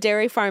come from a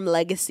dairy farm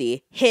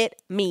legacy,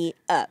 hit me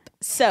up.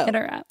 So, Hit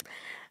her up.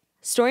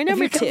 story If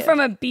number you come 2. from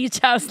a beach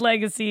house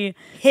legacy,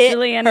 hit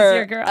Juliana's her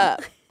your girl.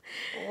 up.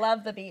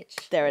 Love the beach.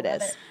 There it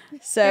Love is.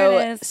 it. So,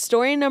 There it is.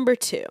 story number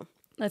 2.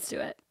 Let's do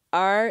it.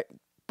 Our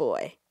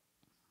boy,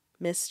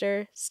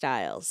 Mr.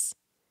 Styles,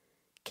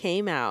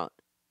 came out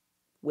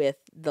with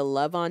the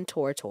Love on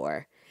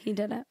Tour He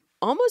did it.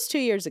 almost 2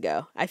 years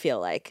ago, I feel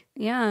like.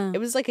 Yeah. It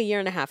was like a year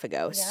and a half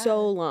ago.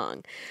 So long.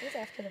 It was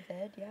after the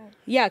vid, yeah.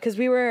 Yeah, because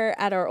we were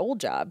at our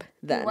old job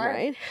then, were,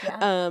 right?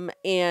 yeah.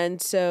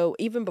 And so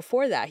even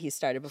before that, he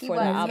started, before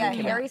the album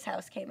came out. Harry's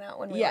House came out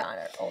when we Yeah. were on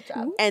our old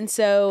job. And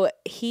so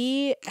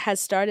he has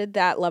started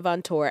that Love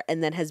on Tour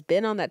and then has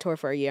been on that tour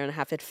for a year and a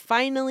half. It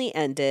finally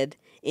ended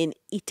in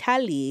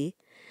Italy,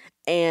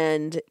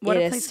 and What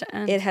a it place has, to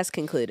end. it has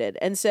concluded.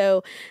 And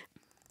so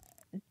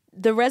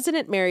the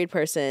resident married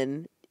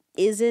person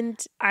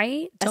isn't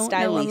I don't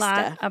know a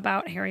lot stylista.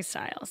 about Harry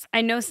Styles.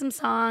 I know some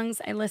songs.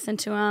 I listen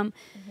to them,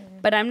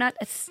 but I'm not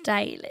a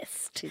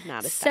stylist. She's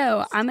not a So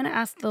stylist. I'm going to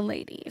ask the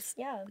ladies.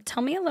 Yeah.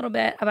 Tell me a little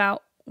bit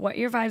about what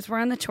your vibes were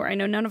on the tour. I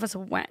know none of us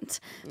went,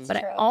 but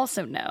I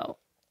also know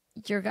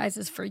your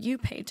guys' For You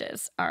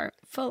pages are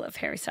full of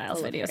Harry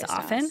Styles videos Harry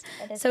often.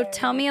 Styles. So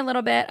tell me a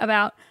little bit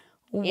about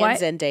what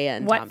Zendaya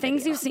and what Tom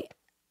things videos. you've seen.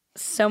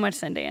 So much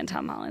Zendaya and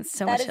Tom Holland.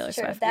 So That much is Taylor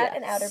true. Swift. That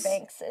and Outer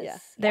Banks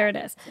is There it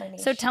is. my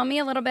niche. So tell me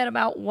a little bit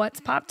about what's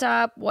popped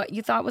up, what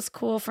you thought was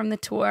cool from the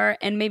tour,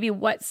 and maybe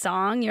what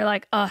song you're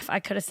like, oh, if I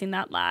could have seen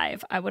that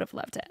live, I would have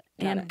loved it.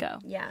 And go.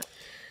 Yeah.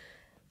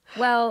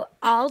 Well,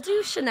 I'll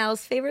do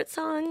Chanel's favorite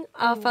song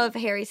off of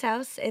Harry's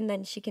House, and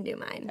then she can do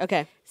mine.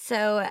 Okay.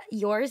 So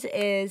yours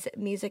is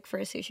Music for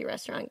a Sushi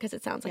Restaurant because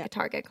it sounds like a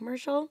Target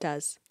commercial.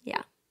 Does.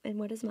 Yeah. And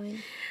what is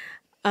mine?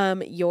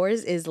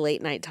 Yours is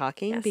Late Night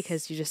Talking Yes.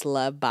 because you just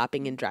love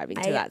bopping and driving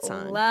to that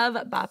song. I love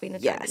bopping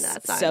and driving Yes, to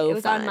that song. so it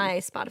was fun. on my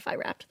Spotify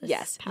Wrapped this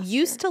Yes. past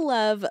Used year. to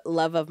love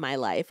Love of My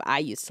Life. I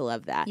used to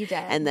love that. You did.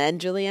 And then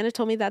Juliana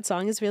told me that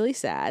song is really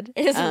sad.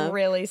 It is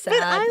really sad.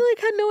 But I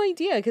had no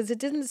idea because it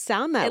didn't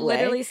sound that It way.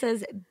 literally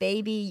says,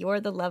 "Baby, you're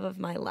the love of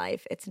my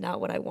life. It's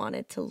not what I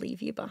wanted to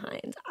leave you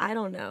behind." I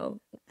don't know.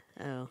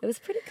 Oh. It was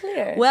pretty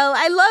clear. Well,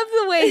 I love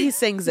the way he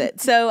sings it.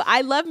 So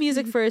I love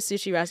Music for a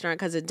Sushi Restaurant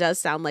because it does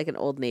sound like an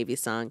Old Navy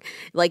song,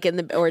 like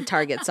or a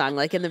Target song,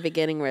 like in the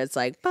beginning where it's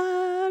like,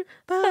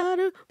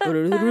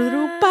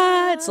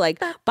 it's like,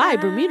 buy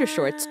Bermuda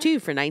shorts too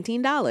for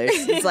 $19.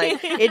 It's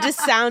like, it just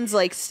sounds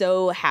like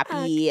so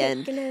happy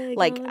and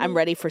like I'm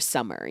ready for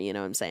summer. You know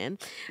what I'm saying?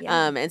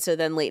 Yeah. And so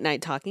then Late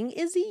Night Talking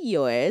is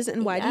yours.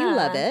 And why do you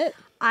love Yeah. it?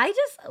 I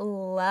just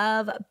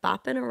love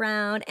bopping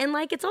around. And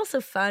it's also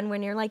fun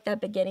when you're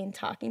that beginning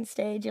talking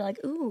stage. You're like,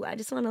 ooh, I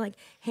just want to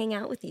hang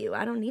out with you.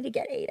 I don't need to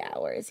get 8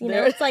 hours. You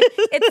know, it's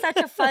it's such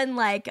a fun,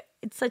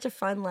 it's such a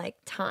fun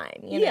time,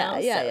 you know? So,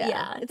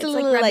 yeah. It's a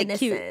little cute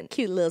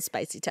reminiscent. little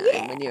spicy time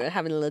when you're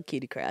having a little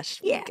cutie crush.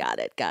 Yeah. Got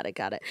it.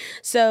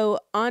 So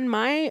on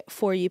my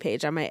For You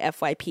page, on my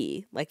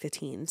FYP, like the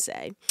teens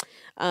say,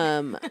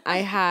 I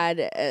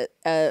had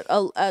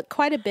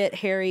quite a bit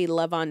Harry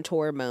Love on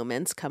Tour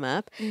moments come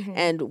up.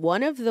 And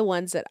one of the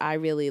ones that I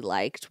really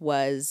liked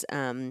was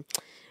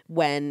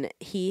when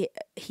he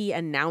he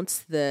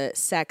announced the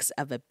sex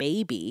of a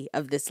baby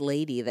of this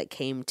lady that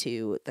came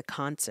to the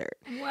concert.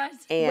 What?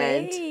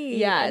 And Wait, I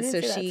yeah, didn't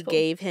so see that. she That's cool.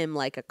 gave him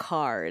like a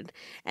card,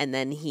 and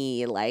then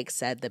he like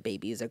said the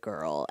baby's a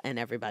girl, and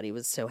everybody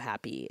was so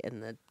happy in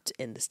the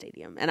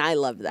stadium, and I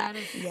loved that.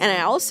 And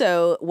I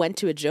also went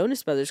to a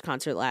Jonas Brothers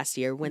concert last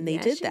year when they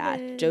Yes, did you that.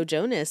 did. Joe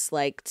Jonas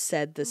like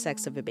said the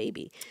sex of a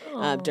baby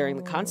during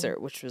the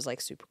concert, which was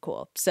like super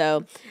cool.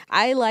 So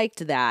I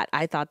liked that.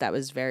 I thought that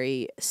was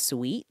very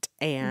sweet,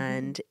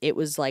 and it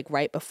was like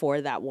right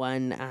before that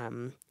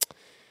one,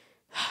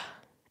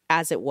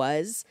 As It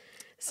Was.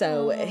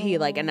 So he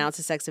like announced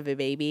the sex of the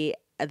baby,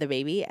 and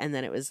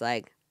then it was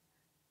like,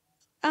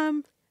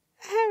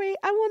 Harry,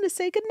 I want to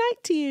say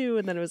goodnight to you.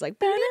 And then it was like,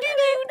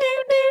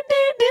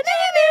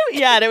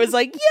 yeah, and it was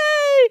like,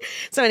 yay.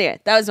 So anyway,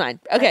 that was mine.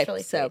 Okay, That's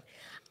really so sweet.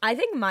 I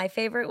think my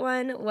favorite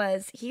one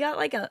was he got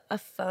like a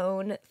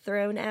phone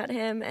thrown at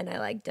him, and I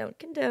like don't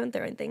condone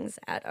throwing things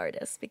at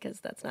artists because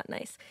that's not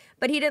nice.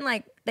 But he didn't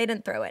they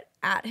didn't throw it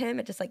at him.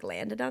 It just like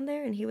landed on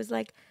there, and he was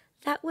like,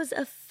 "That was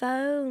a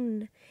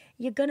phone.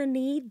 You're gonna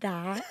need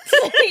that."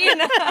 You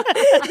know?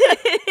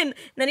 And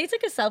then he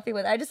took a selfie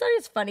with it. I just thought it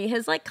was funny.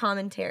 His like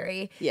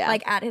commentary, Yeah.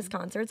 like at his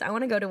concerts. I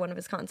want to go to one of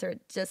his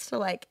concerts just to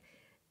like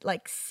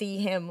see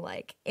him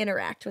like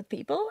interact with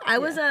people. I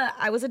was a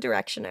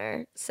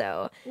directioner,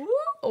 so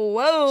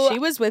whoa. she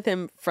was with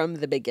him from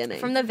the beginning.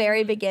 From the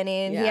very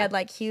beginning, he Yeah. had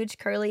like huge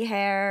curly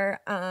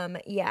hair.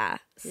 Yeah.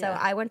 So Yeah.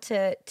 I went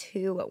to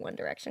 2 One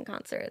Direction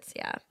concerts.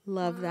 Yeah.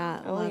 Love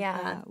that. Oh, Love yeah.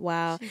 that.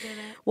 Wow.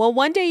 Well,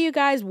 one day, you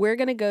guys, we're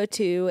going to go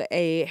to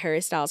a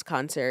Harry Styles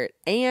concert,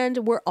 and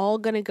we're all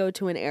going to go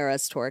to an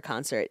Eras Tour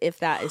concert if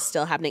that is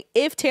still happening.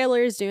 If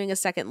Taylor is doing a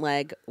second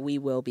leg, we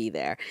will be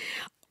there.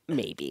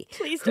 Maybe.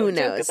 Please Who don't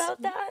knows? joke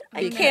about that. I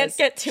Because can't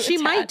get too She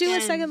might do a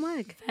attached. second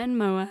leg.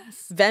 Venmo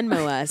us.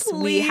 Venmo us. We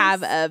Please.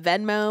 have a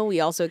Venmo. We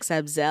also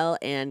accept Zelle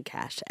and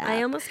Cash App.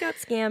 I almost got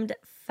scammed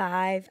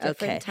 5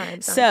 different Okay.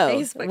 times on So,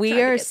 Facebook we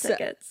trying are to get so-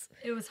 tickets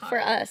It was hard. for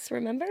us,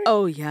 remember?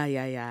 Oh,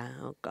 yeah.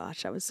 Oh,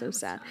 gosh, that was so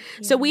sad.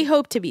 So we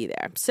hope to be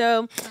there.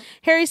 So,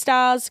 Harry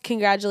Styles,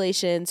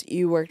 congratulations.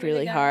 You worked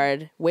really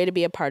hard. Way to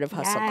be a part of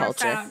hustle Yes.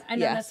 culture. Proud. I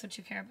know Yeah. that's what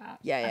you care about.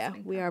 Yeah.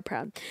 We are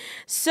proud.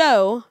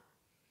 So,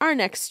 our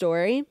next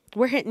story,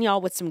 we're hitting y'all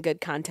with some good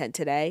content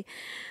today.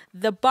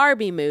 The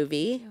Barbie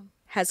movie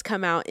has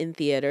come out in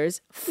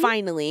theaters.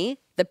 Finally,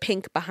 the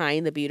pink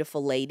behind the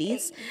beautiful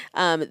ladies.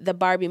 The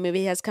Barbie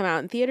movie has come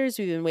out in theaters.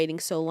 We've been waiting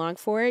so long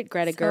for it.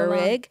 Greta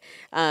Gerwig,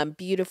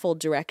 beautiful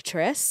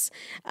directress,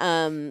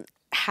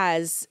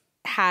 has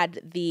had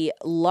the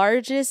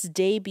largest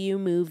debut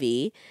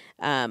movie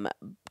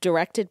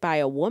directed by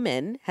a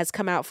woman, has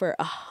come out for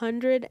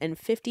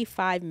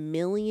 $155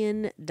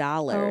 million.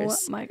 Oh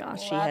my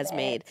gosh. She has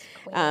made.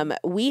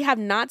 We have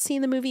not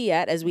seen the movie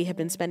yet, as we have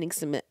been spending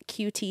some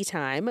QT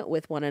time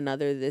with one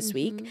another this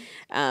week.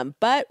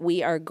 But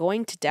we are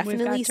going to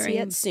definitely see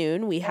it dreams.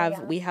 soon. We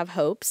have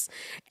hopes,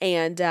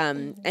 and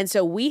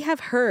so we have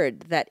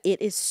heard that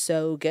it is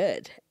so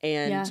good,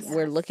 and Yes.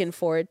 we're looking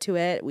forward to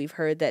it. We've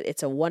heard that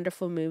it's a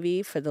wonderful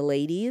movie for the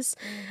ladies,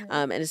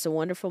 and it's a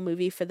wonderful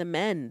movie for the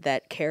men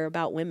that care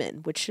about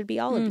women, which should be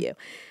all of you.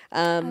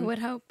 I would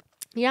hope.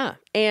 Yeah,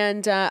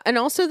 and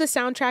also the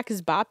soundtrack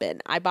is bopping.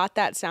 I bought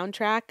that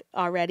soundtrack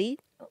already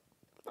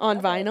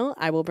on vinyl.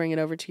 I will bring it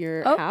over to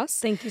your house.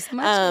 Thank you so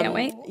much. Can't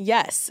wait.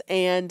 Yes,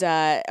 and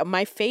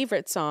my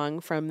favorite song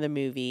from the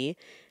movie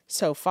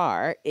so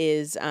far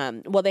is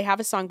they have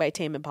a song by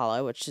Tame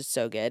Impala, which is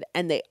so good,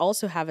 and they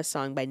also have a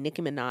song by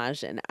Nicki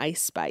Minaj and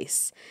Ice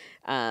Spice.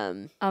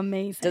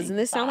 Amazing. Doesn't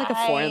this sound like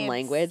a foreign Vibes.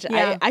 language?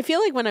 Yeah. I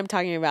feel like when I'm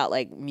talking about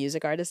like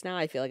music artists now,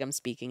 I feel like I'm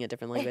speaking a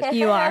different language.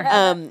 You are.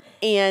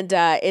 And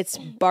it's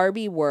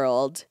Barbie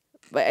World,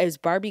 but it was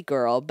Barbie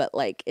Girl, but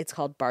like it's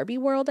called Barbie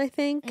World, I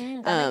think.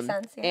 that makes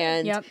sense, yeah.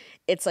 And Yep.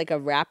 it's like a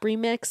rap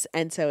remix,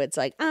 and so it's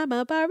like I'm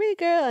a Barbie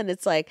girl, and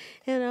it's like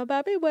in a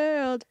Barbie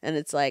world, and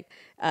it's like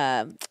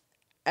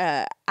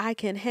I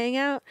can hang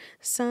out.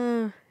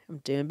 So I'm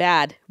doing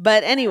bad,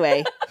 but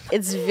anyway,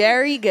 it's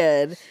very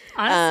good.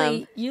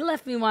 Honestly, you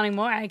left me wanting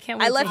more. I can't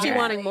wait I to left you hear it.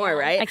 wanting more,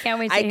 right? I can't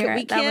wait to hear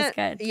it. That was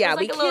good. Yeah,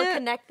 It's like we a little can't.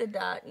 connected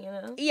dot, you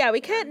know? Yeah, we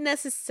can't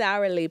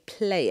necessarily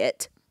play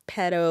it.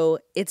 Pedo,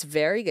 it's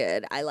very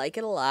good. I like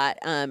it a lot.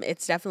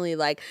 It's definitely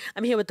like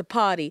I'm here with the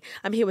party.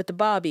 I'm here with the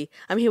Barbie.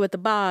 I'm here with the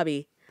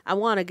Barbie. I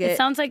want to It get.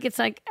 sounds like it's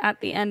like at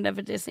the end of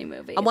a Disney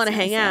movie. I want to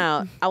hang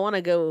out. I want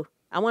to go.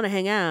 I want to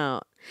hang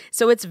out.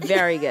 So it's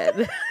very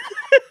good.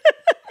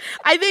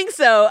 I think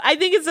so. I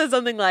think it says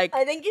something like.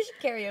 I think you should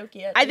karaoke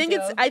it. I think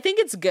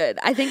it's good.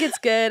 I think it's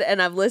good,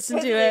 and I've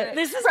listened to it.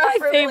 This is my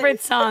Preferably.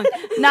 favorite song,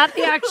 not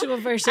the actual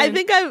version. I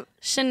think I've.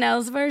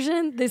 Chanel's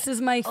version. This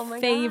is my, my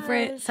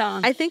favorite gosh.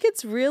 song. I think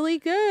it's really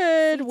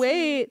good.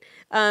 Wait,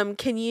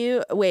 can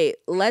you wait?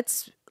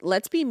 Let's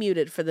be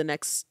muted for the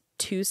next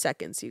 2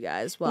 seconds, you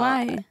guys. Well,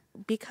 Why?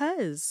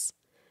 Because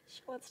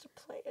She wants to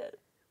play it.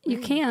 You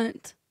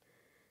can't.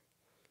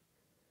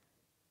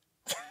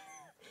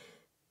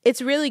 It's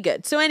really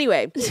good. So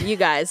anyway, you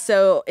guys,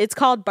 so it's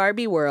called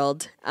Barbie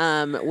World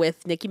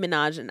with Nicki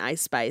Minaj and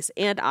Ice Spice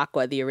and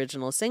Aqua, the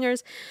original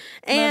singers.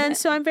 And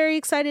so I'm very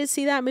excited to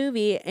see that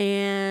movie.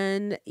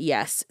 And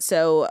yes,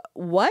 so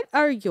what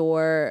are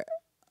your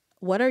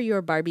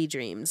Barbie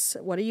dreams?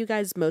 What are you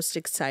guys most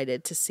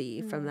excited to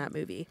see from that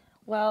movie?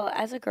 Well,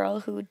 as a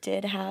girl who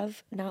did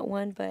have not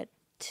one but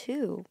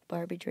 2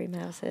 Barbie dream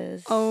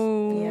houses.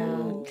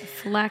 Oh, yeah.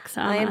 Flex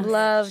on I am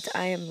us.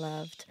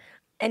 loved.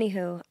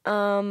 Anywho,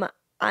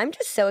 I'm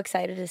just so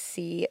excited to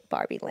see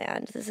Barbie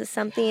Land. This is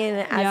something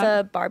as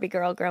a Barbie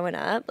girl growing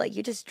up, like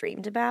you just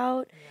dreamed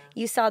about. Yeah.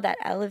 You saw that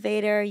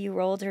elevator, you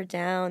rolled her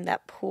down,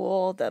 that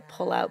pool, the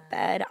pull-out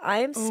bed. I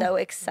am so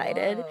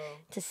excited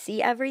to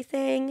see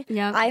everything.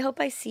 Yeah. I hope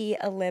I see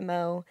a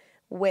limo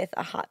with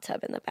a hot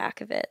tub in the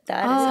back of it.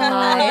 That is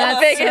my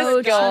biggest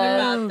so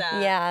goal.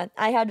 true. Yeah,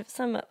 I had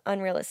some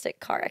unrealistic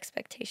car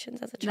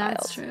expectations as a child.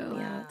 That's true.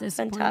 Yeah, Disappointing. it's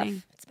been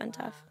tough. It's been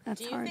tough. That's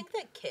Do you hard. think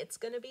that Kit's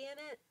going to be in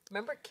it?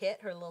 Remember Kit,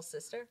 her little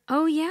sister?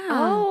 Oh yeah.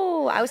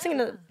 Oh, I was thinking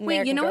of American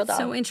Wait, you know Girl what's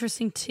so doll.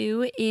 interesting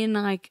too? In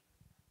like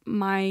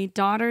my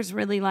daughters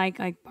really like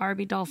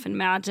Barbie Dolphin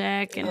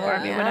Magic and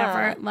Barbie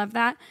whatever. Love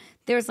that.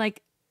 There's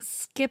like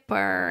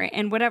Skipper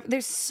and whatever.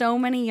 There's so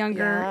many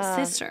younger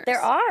sisters. There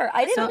are.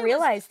 I didn't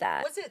realize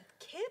that. Was it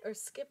Kit or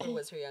Skipper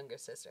was her younger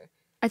sister?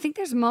 I think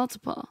there's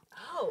multiple.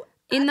 Oh,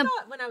 In I the-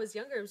 thought when I was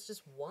younger it was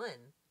just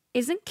one.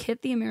 Isn't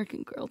Kit the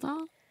American Girl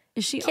doll?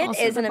 Is she Kit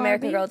also is the an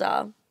American Barbie? Girl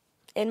doll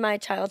in my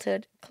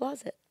childhood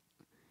closet.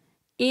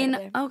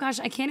 Oh gosh,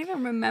 I can't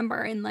even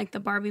remember in like the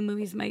Barbie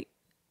movies.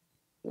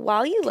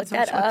 While you look I'm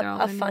that sure they're up,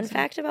 all a been fun using.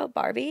 fact about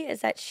Barbie is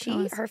that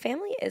her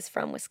family is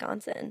from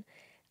Wisconsin.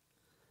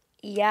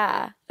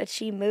 Yeah, but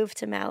she moved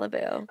to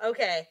Malibu.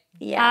 Okay.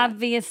 Yeah.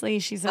 Obviously,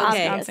 she's a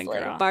Okay. Wisconsin Obviously.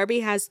 girl.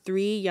 Barbie has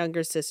 3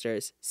 younger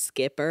sisters.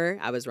 Skipper,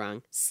 I was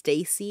wrong.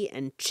 Stacy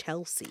and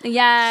Chelsea.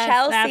 Yes,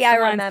 Chelsea, that's I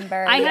the one.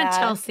 remember, I yeah. had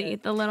Chelsea,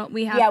 the little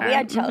we had. Yeah, her. we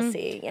had Mhm.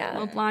 Chelsea. Yeah.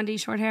 Little blondie,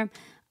 short hair.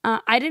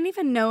 I didn't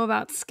even know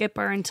about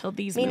Skipper until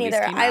these Me movies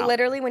neither. came I out.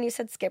 literally, when you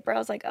said Skipper, I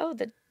was like, oh,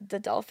 the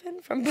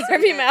dolphin from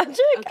Barbie Magic?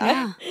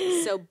 Yeah.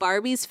 So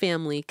Barbie's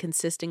family,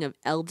 consisting of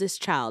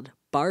eldest child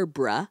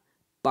Barbara,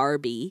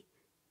 Barbie,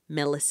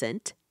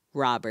 Millicent,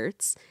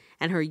 Roberts,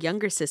 and her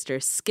younger sister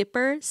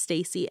Skipper,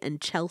 Stacy, and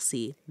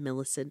Chelsea,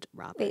 Millicent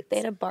Roberts. Wait, they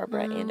had a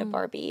Barbara and a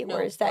Barbie,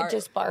 or is that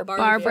just Barbie?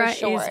 Barbara for is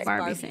short? Barbie's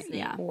Barbie's name. name.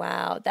 Yeah.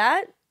 Wow,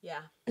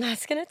 Yeah.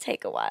 that's gonna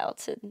take a while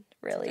to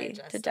really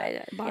digest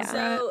digest. Barbara. Yeah.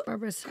 So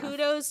Barbara's stuff.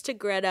 kudos to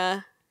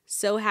Greta.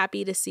 So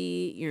happy to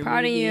see your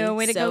Proud of movie. you.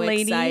 Way to so go,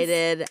 ladies.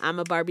 excited. I'm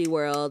a Barbie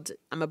world.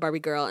 I'm a Barbie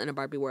girl in a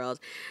Barbie world.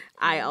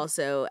 I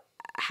also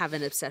have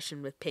an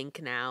obsession with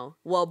pink now.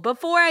 Well,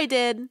 before I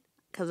did,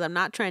 because I'm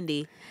not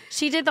trendy.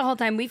 She did the whole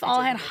time. We've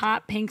all had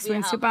hot pink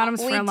swimsuit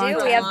bottoms We for a long do.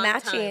 time. We have Long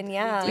matching. time.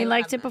 Yeah. We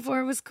liked it before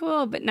it was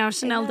cool, but now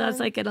Chanel does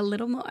like it a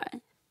little more.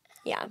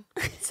 Yeah.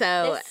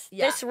 So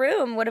This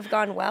room would have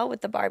gone well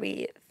with the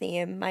Barbie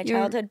theme. My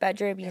childhood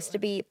bedroom used to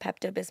be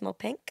Pepto-Bismol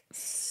pink.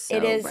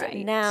 It is right.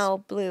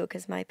 now blue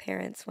because my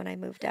parents, when I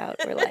moved out,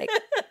 were like,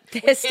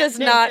 "This does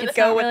not It's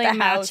go not with really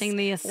the house. matching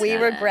the We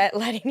aesthetic." regret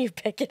letting you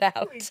pick it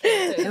out."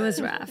 It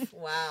was rough.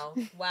 Wow.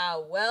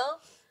 Wow. Well,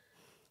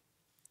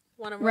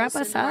 want to Wrap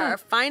us our up.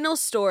 final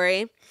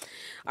story.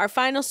 Our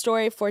final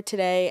story for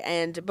today.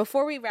 And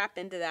before we wrap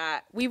into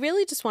that, we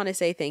really just want to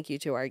say thank you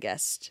to our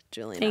guest,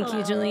 Juliana. Thank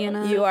you,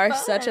 Juliana. You are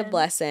such a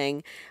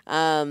blessing.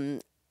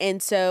 And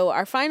so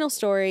our final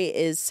story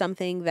is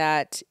something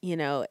that,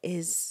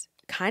 is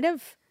kind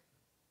of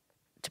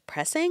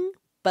depressing,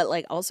 but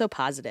like also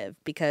positive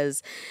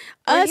because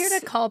We're here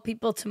to call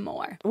people to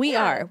more.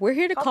 we're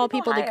here to call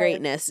people to higher.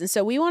 greatness. And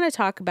so we want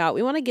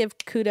to give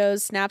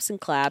kudos, snaps and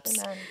claps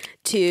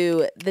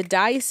to the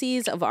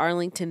Diocese of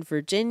Arlington,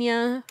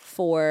 Virginia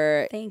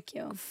for Thank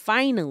you.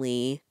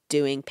 finally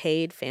doing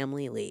paid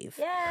family leave.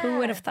 Who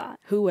would have thought?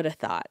 Who would have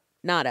thought?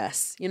 Not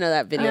us. You know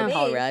that video of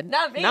Paul Rudd?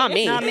 Not me. Not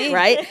me. Not me.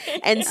 Right?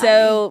 And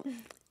so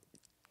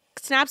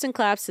snaps and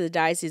claps to the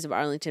Diocese of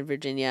Arlington,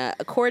 Virginia.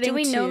 According Do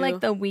we to know like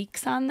the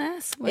weeks on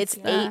this? What's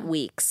it's the- 8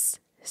 weeks.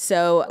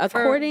 So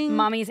for according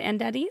mommies and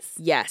daddies?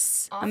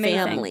 yes, Amazing.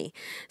 family.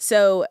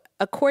 So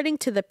according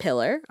to the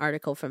Pillar,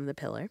 article from the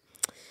Pillar,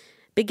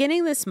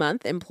 beginning this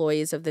month,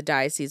 employees of the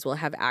diocese will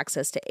have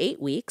access to 8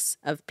 weeks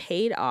of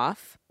paid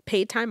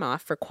time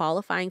off for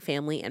qualifying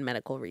family and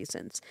medical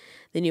reasons.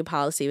 The new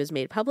policy was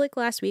made public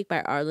last week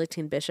by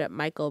Arlington Bishop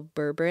Michael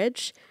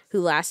Burbridge,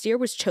 who last year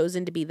was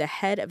chosen to be the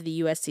head of the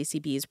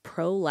USCCB's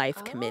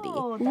pro-life committee.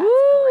 Oh,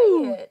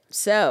 that's great.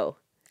 So,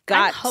 I'm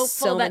got hopeful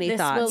so that many this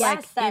thoughts. will like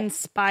Yes, that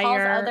inspire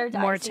calls other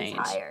more dioceses change.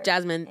 higher.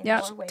 Jasmine,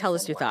 Yep. more ways tell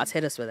us than your one. thoughts.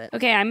 Hit us with it.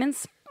 Okay, I'm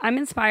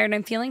inspired.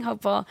 I'm feeling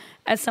hopeful.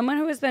 As someone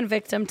who has been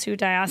victim to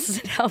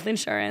diocesan health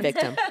insurance,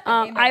 Victim.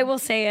 I will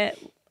say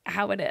it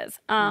how it is.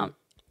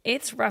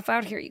 It's rough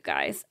out here, you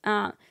guys.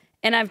 And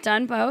I've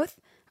done both.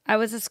 I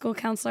was a school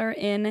counselor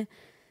in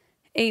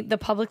the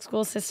public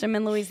school system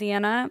in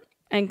Louisiana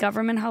and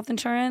government health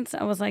insurance.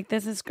 I was like,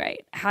 this is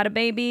great. Had a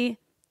baby.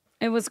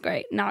 It was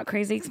great. Not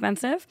crazy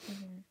expensive.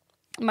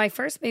 My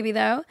first baby,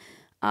 though,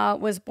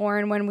 was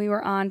born when we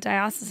were on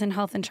diocesan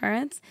health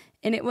insurance,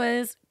 and it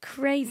was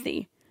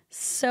crazy,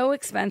 so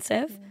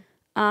expensive.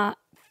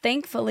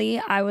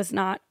 Thankfully, I was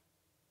not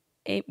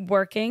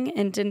working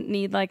and didn't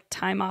need like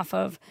time off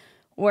of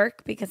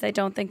work, because I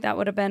don't think that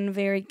would have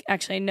been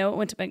actually, no, it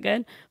wouldn't have been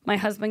good. My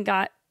husband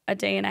got a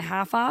day and a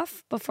half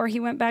off before he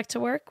went back to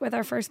work with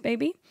our first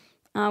baby.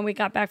 We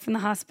got back from the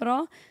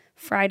hospital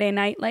Friday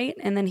night late,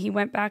 and then he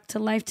went back to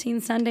Life Teen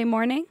Sunday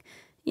morning,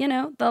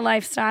 the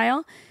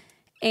lifestyle.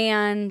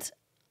 And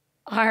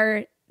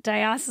our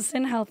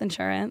diocesan health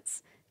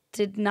insurance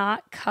did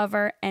not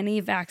cover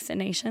any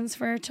vaccinations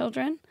for our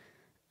children.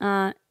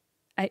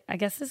 I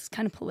guess this is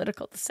kind of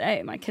political to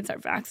say. My kids are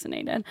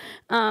vaccinated.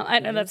 I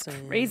know that's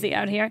crazy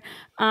out here.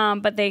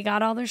 But they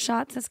got all their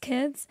shots as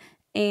kids.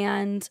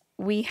 And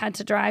we had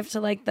to drive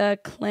to like the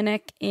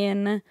clinic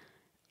in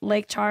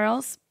Lake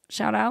Charles,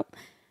 shout out,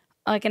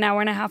 like an hour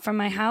and a half from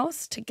my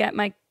house to get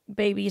my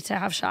baby to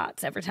have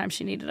shots every time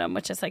she needed them,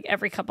 which is like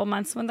every couple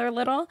months when they're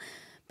little,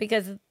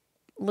 because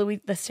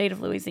the state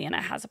of Louisiana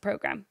has a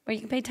program where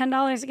you can pay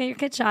 $10 to get your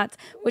kid shots,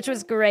 which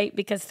was great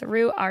because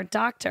through our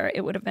doctor,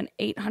 it would have been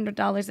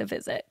 $800 a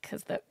visit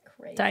because the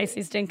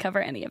diocese didn't cover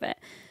any of it.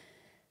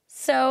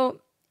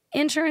 So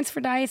insurance for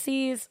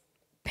diocese,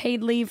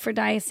 paid leave for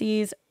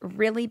diocese,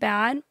 really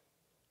bad.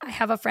 I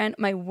have a friend,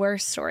 my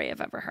worst story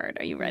I've ever heard.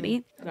 Are you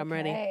ready? I'm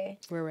ready.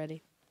 We're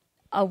ready.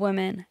 A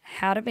woman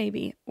had a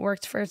baby,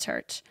 worked for a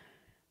church,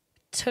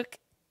 took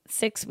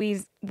 6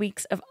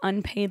 weeks of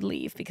unpaid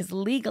leave because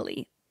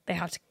legally they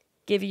have to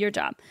give you your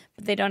job,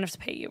 but they don't have to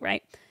pay you,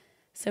 right?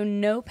 So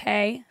no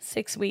pay,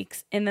 6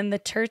 weeks. And then the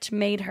church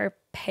made her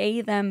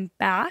pay them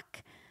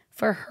back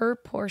for her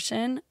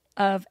portion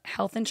of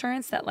health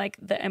insurance that like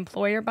the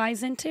employer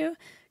buys into,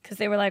 because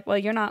they were like, well,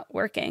 you're not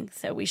working,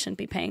 so we shouldn't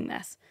be paying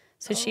this.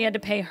 So she had to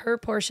pay her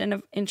portion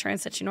of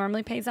insurance that she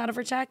normally pays out of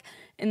her check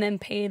and then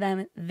pay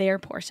them their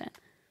portion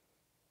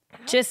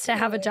just to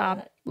have a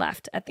job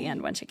left at the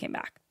end when she came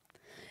back.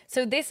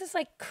 So this is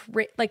like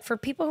for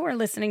people who are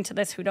listening to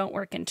this who don't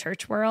work in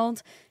church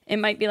world, it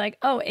might be like,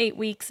 oh, 8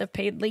 weeks of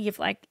paid leave.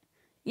 Like,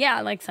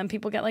 yeah, like some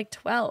people get like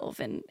 12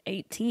 and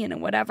 18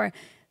 and whatever.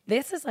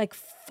 This is like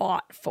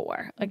fought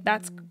for. Like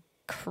that's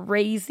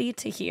crazy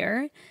to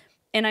hear.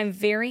 And I'm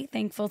very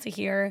thankful to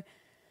hear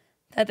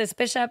that this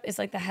bishop is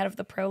like the head of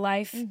the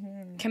pro-life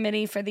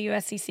committee for the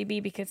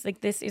USCCB, because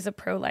like this is a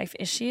pro-life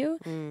issue.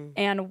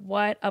 And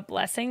what a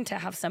blessing to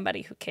have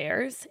somebody who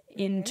cares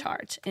in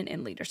charge and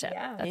in leadership.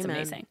 Yeah. That's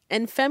amazing.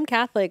 And Femme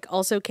Catholic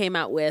also came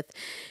out with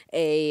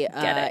a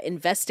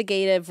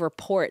investigative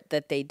report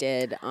that they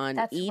did on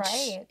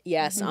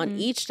on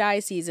each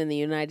diocese in the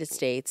United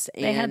States.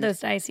 And they had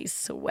those dioceses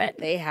sweat.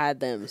 They had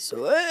them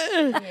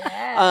sweat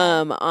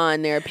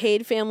on their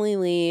paid family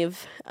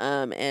leave.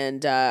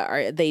 And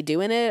are they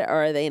doing it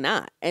or are they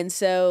not? And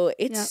so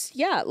it's,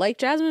 like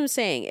Jasmine was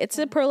saying, it's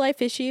a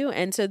pro-life issue.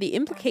 And so the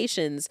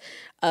implications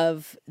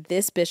of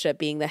this bishop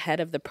being the head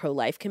of the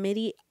pro-life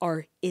committee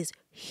is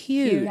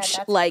huge.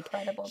 Like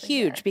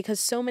huge, because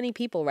so many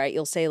people, right?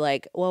 You'll say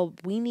like, well,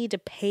 we need to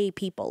pay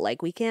people.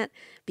 Like we can't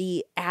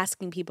be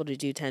asking people to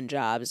do 10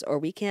 jobs, or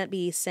we can't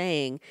be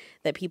saying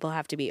that people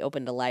have to be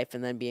open to life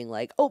and then being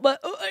like,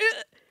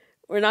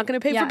 we're not going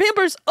to pay for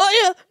Pampers.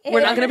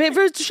 We're not going to pay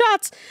for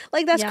shots.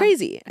 Like, that's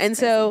crazy. And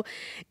so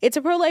it's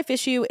a pro-life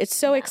issue. It's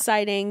so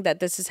exciting that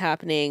this is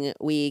happening.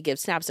 We give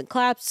snaps and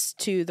claps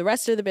to the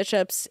rest of the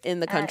bishops in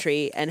the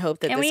country and hope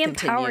that this continues. And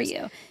we empower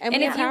you. And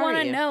if you want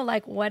to know,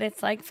 like, what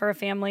it's like for a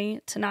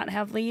family to not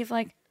have leave,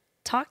 like,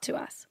 talk to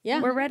us. Yeah.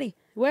 We're ready.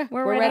 We're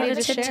ready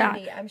to chit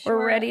chat.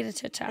 We're ready to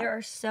chit chat. There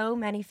are so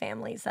many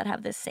families that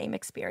have this same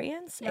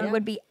experience and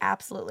would be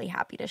absolutely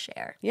happy to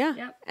share. Yeah.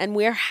 Yep. And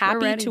we're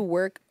happy to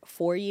work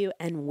for you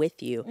and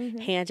with you,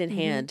 hand in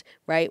hand,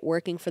 right?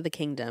 Working for the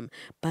kingdom.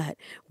 But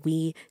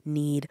we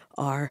need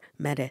our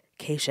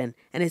medication.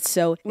 And it's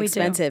so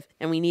expensive.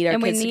 And we need our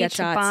kids to get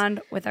shots. And we need to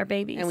bond with our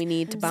babies. And we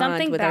need to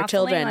bond with our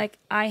children. Like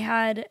I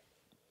had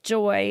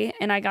Joy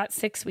and I got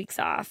 6 weeks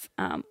off,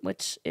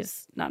 which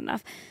is not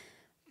enough.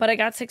 But I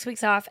got 6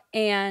 weeks off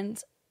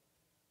and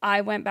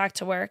I went back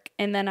to work,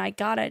 and then I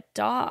got a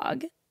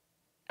dog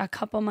a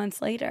couple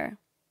months later.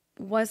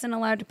 Wasn't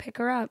allowed to pick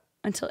her up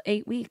until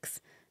 8 weeks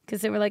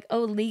because they were like,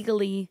 oh,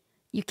 legally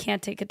you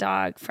can't take a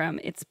dog from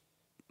its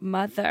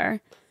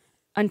mother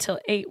until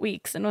 8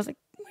 weeks. And I was like,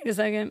 wait a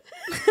second.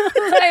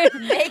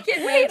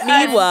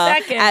 Meanwhile,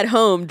 at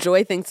home,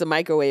 Joy thinks the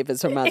microwave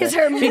is her mother. Is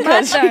her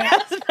mother.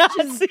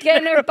 She's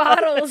getting her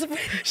bottles.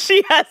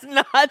 She has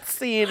not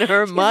seen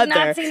her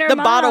mother. The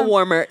bottle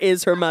warmer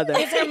is her mother.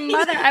 It's her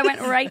mother. I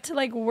went right to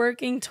like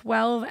working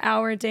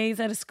 12-hour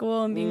days at a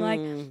school and being like,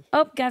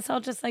 oh, guess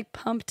I'll just like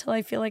pump till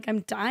I feel like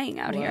I'm dying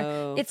out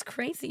here. It's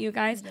crazy, you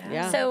guys.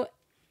 Yeah. So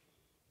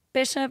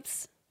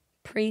bishops,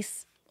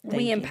 priests,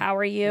 we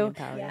empower you.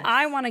 Yes.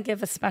 I want to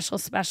give a special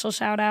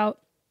shout out.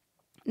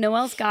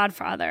 Noelle's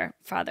godfather,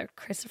 Father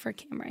Christopher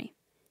Camry,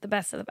 the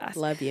best of the best.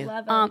 Love you.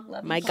 Love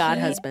him. My God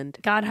husband.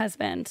 God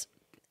husband.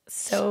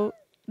 So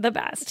the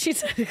best. She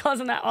calls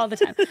him that all the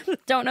time.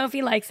 Don't know if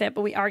he likes it,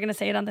 but we are going to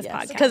say it on this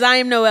podcast. Because I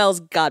am Noelle's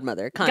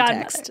godmother.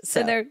 Context. Godmother.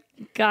 So they're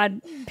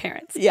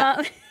godparents.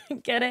 Yeah.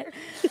 Get it?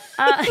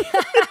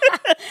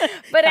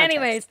 But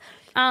anyways,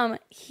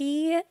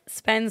 he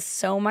spends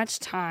so much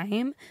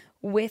time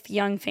with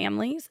young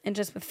families and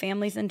just with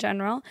families in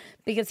general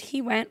because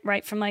he went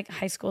right from like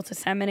high school to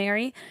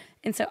seminary.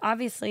 And so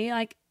obviously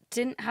like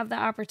didn't have the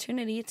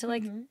opportunity to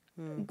like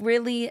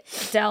really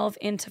delve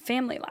into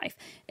family life.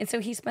 And so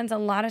he spends a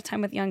lot of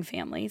time with young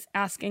families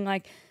asking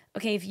like,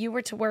 okay, if you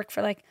were to work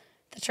for like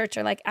the church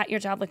or like at your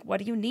job, like what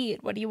do you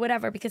need? What do you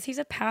whatever? Because he's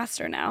a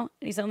pastor now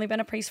and he's only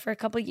been a priest for a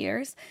couple of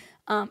years.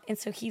 And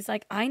so he's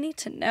like, I need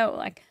to know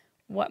like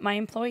what my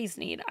employees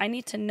need. I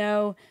need to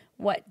know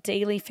what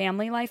daily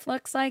family life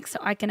looks like so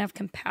I can have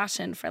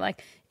compassion for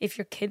like if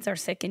your kids are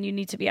sick and you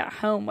need to be at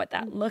home, what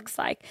that looks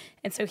like.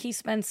 And so he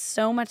spends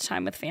so much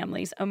time with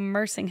families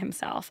immersing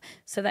himself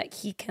so that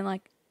he can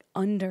like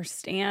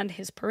understand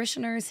his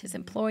parishioners, his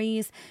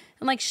employees,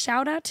 and like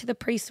shout out to the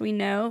priests we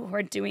know who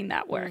are doing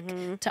that work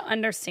to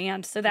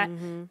understand so that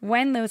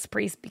when those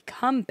priests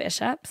become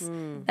bishops,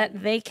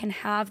 that they can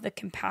have the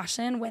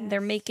compassion when they're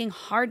making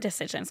hard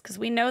decisions. Because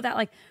we know that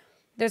like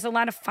there's a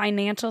lot of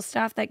financial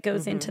stuff that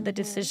goes into the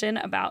decision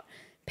about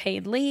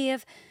paid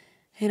leave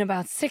and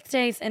about sick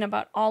days and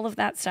about all of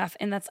that stuff.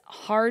 And that's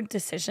hard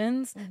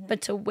decisions,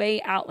 but to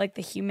weigh out like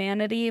the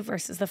humanity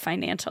versus the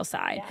financial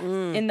side.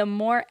 And the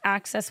more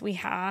access we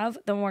have,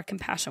 the more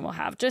compassion we'll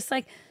have. Just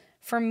like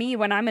for me,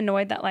 when I'm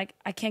annoyed that like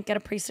I can't get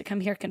a priest to come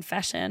hear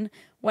confession,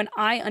 when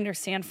I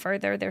understand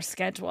further their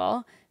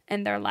schedule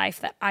and their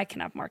life, that I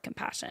can have more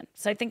compassion.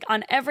 So I think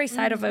on every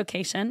side of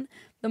vocation,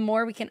 the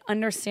more we can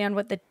understand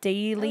what the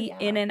daily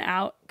in and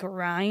out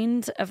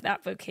grind of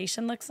that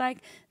vocation looks like,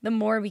 the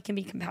more we can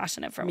be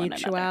compassionate for one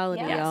another.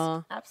 Mutuality,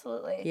 y'all.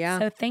 Absolutely. Yeah.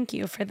 So thank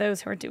you for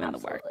those who are doing the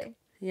work.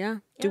 Yeah.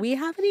 Do we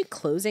have any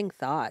closing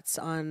thoughts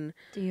on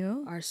Do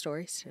you? our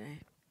stories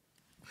today?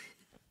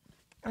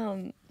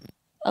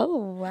 Oh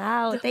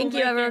wow! Thank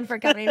you everyone for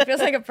coming. It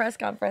feels like a press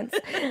conference.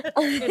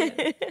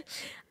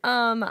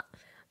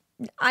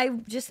 I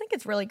just think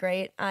it's really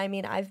great. I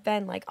mean, I've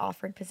been like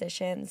offered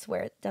positions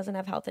where it doesn't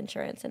have health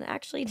insurance and it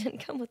actually didn't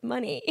come with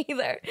money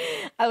either.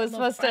 I was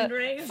supposed to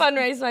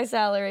fundraise my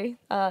salary.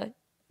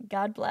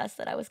 God bless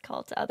that I was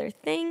called to other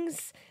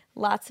things.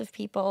 Lots of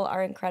people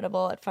are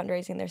incredible at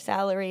fundraising their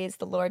salaries.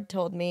 The Lord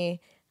told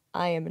me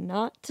I am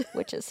not,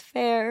 which is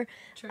fair.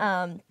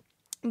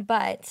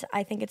 But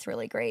I think it's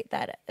really great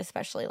that,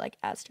 especially like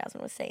as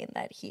Jasmine was saying,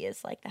 that he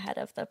is like the head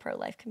of the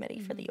pro-life committee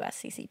for the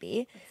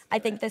USCCB. I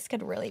think this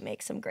could really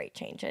make some great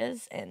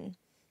changes in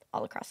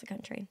all across the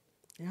country.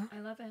 Yeah.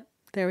 I love it.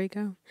 There we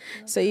go.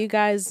 So you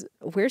guys,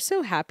 we're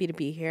so happy to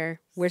be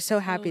here. We're so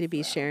happy to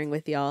be sharing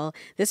with y'all.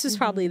 This was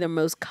probably the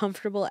most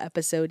comfortable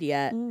episode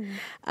yet.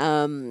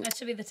 That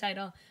should be the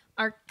title.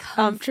 Our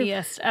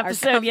comfiest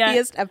episode Our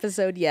comfiest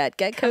episode yet.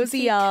 Get cozy,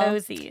 y'all.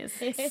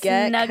 Cozies.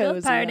 Get Snuggle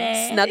cozy, party.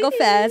 y'all. Snuggle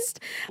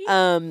fest.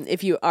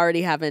 If you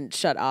already haven't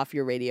shut off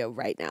your radio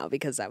right now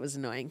because that was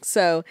annoying.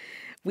 So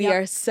we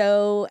are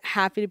so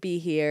happy to be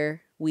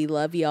here. We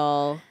love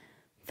y'all.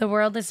 The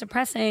world is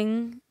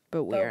depressing.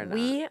 But we are not.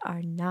 We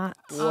are not.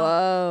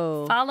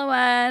 Whoa. Follow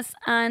us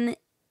on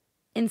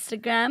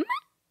Instagram.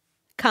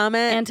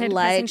 Comment,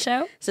 Anti-Depressing like,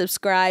 Show.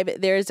 subscribe.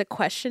 There's a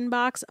question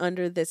box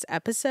under this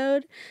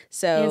episode.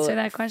 So Answer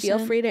that question.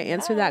 feel free to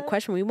answer that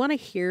question. We want to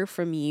hear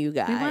from you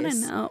guys. We want to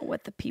know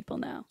what the people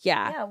know.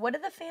 Yeah, what do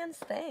the fans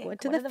think?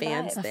 What do the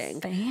fans vibes?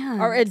 think? Fans.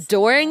 Our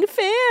adoring fans.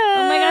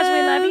 Oh my gosh,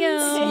 we love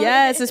you.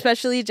 Yes,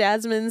 especially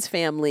Jasmine's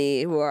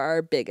family, who are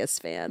our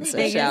biggest fans. So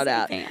Biggest shout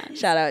out. fans.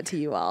 Shout out to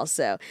you all.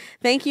 So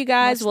thank you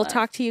guys. Much We'll love.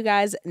 talk to you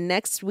guys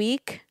next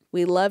week.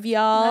 We love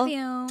y'all. Love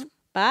you.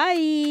 Bye.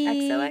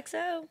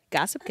 XOXO.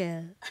 Gossip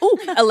Girl. Ooh,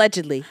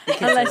 allegedly. We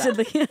can't say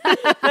that.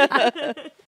 Allegedly.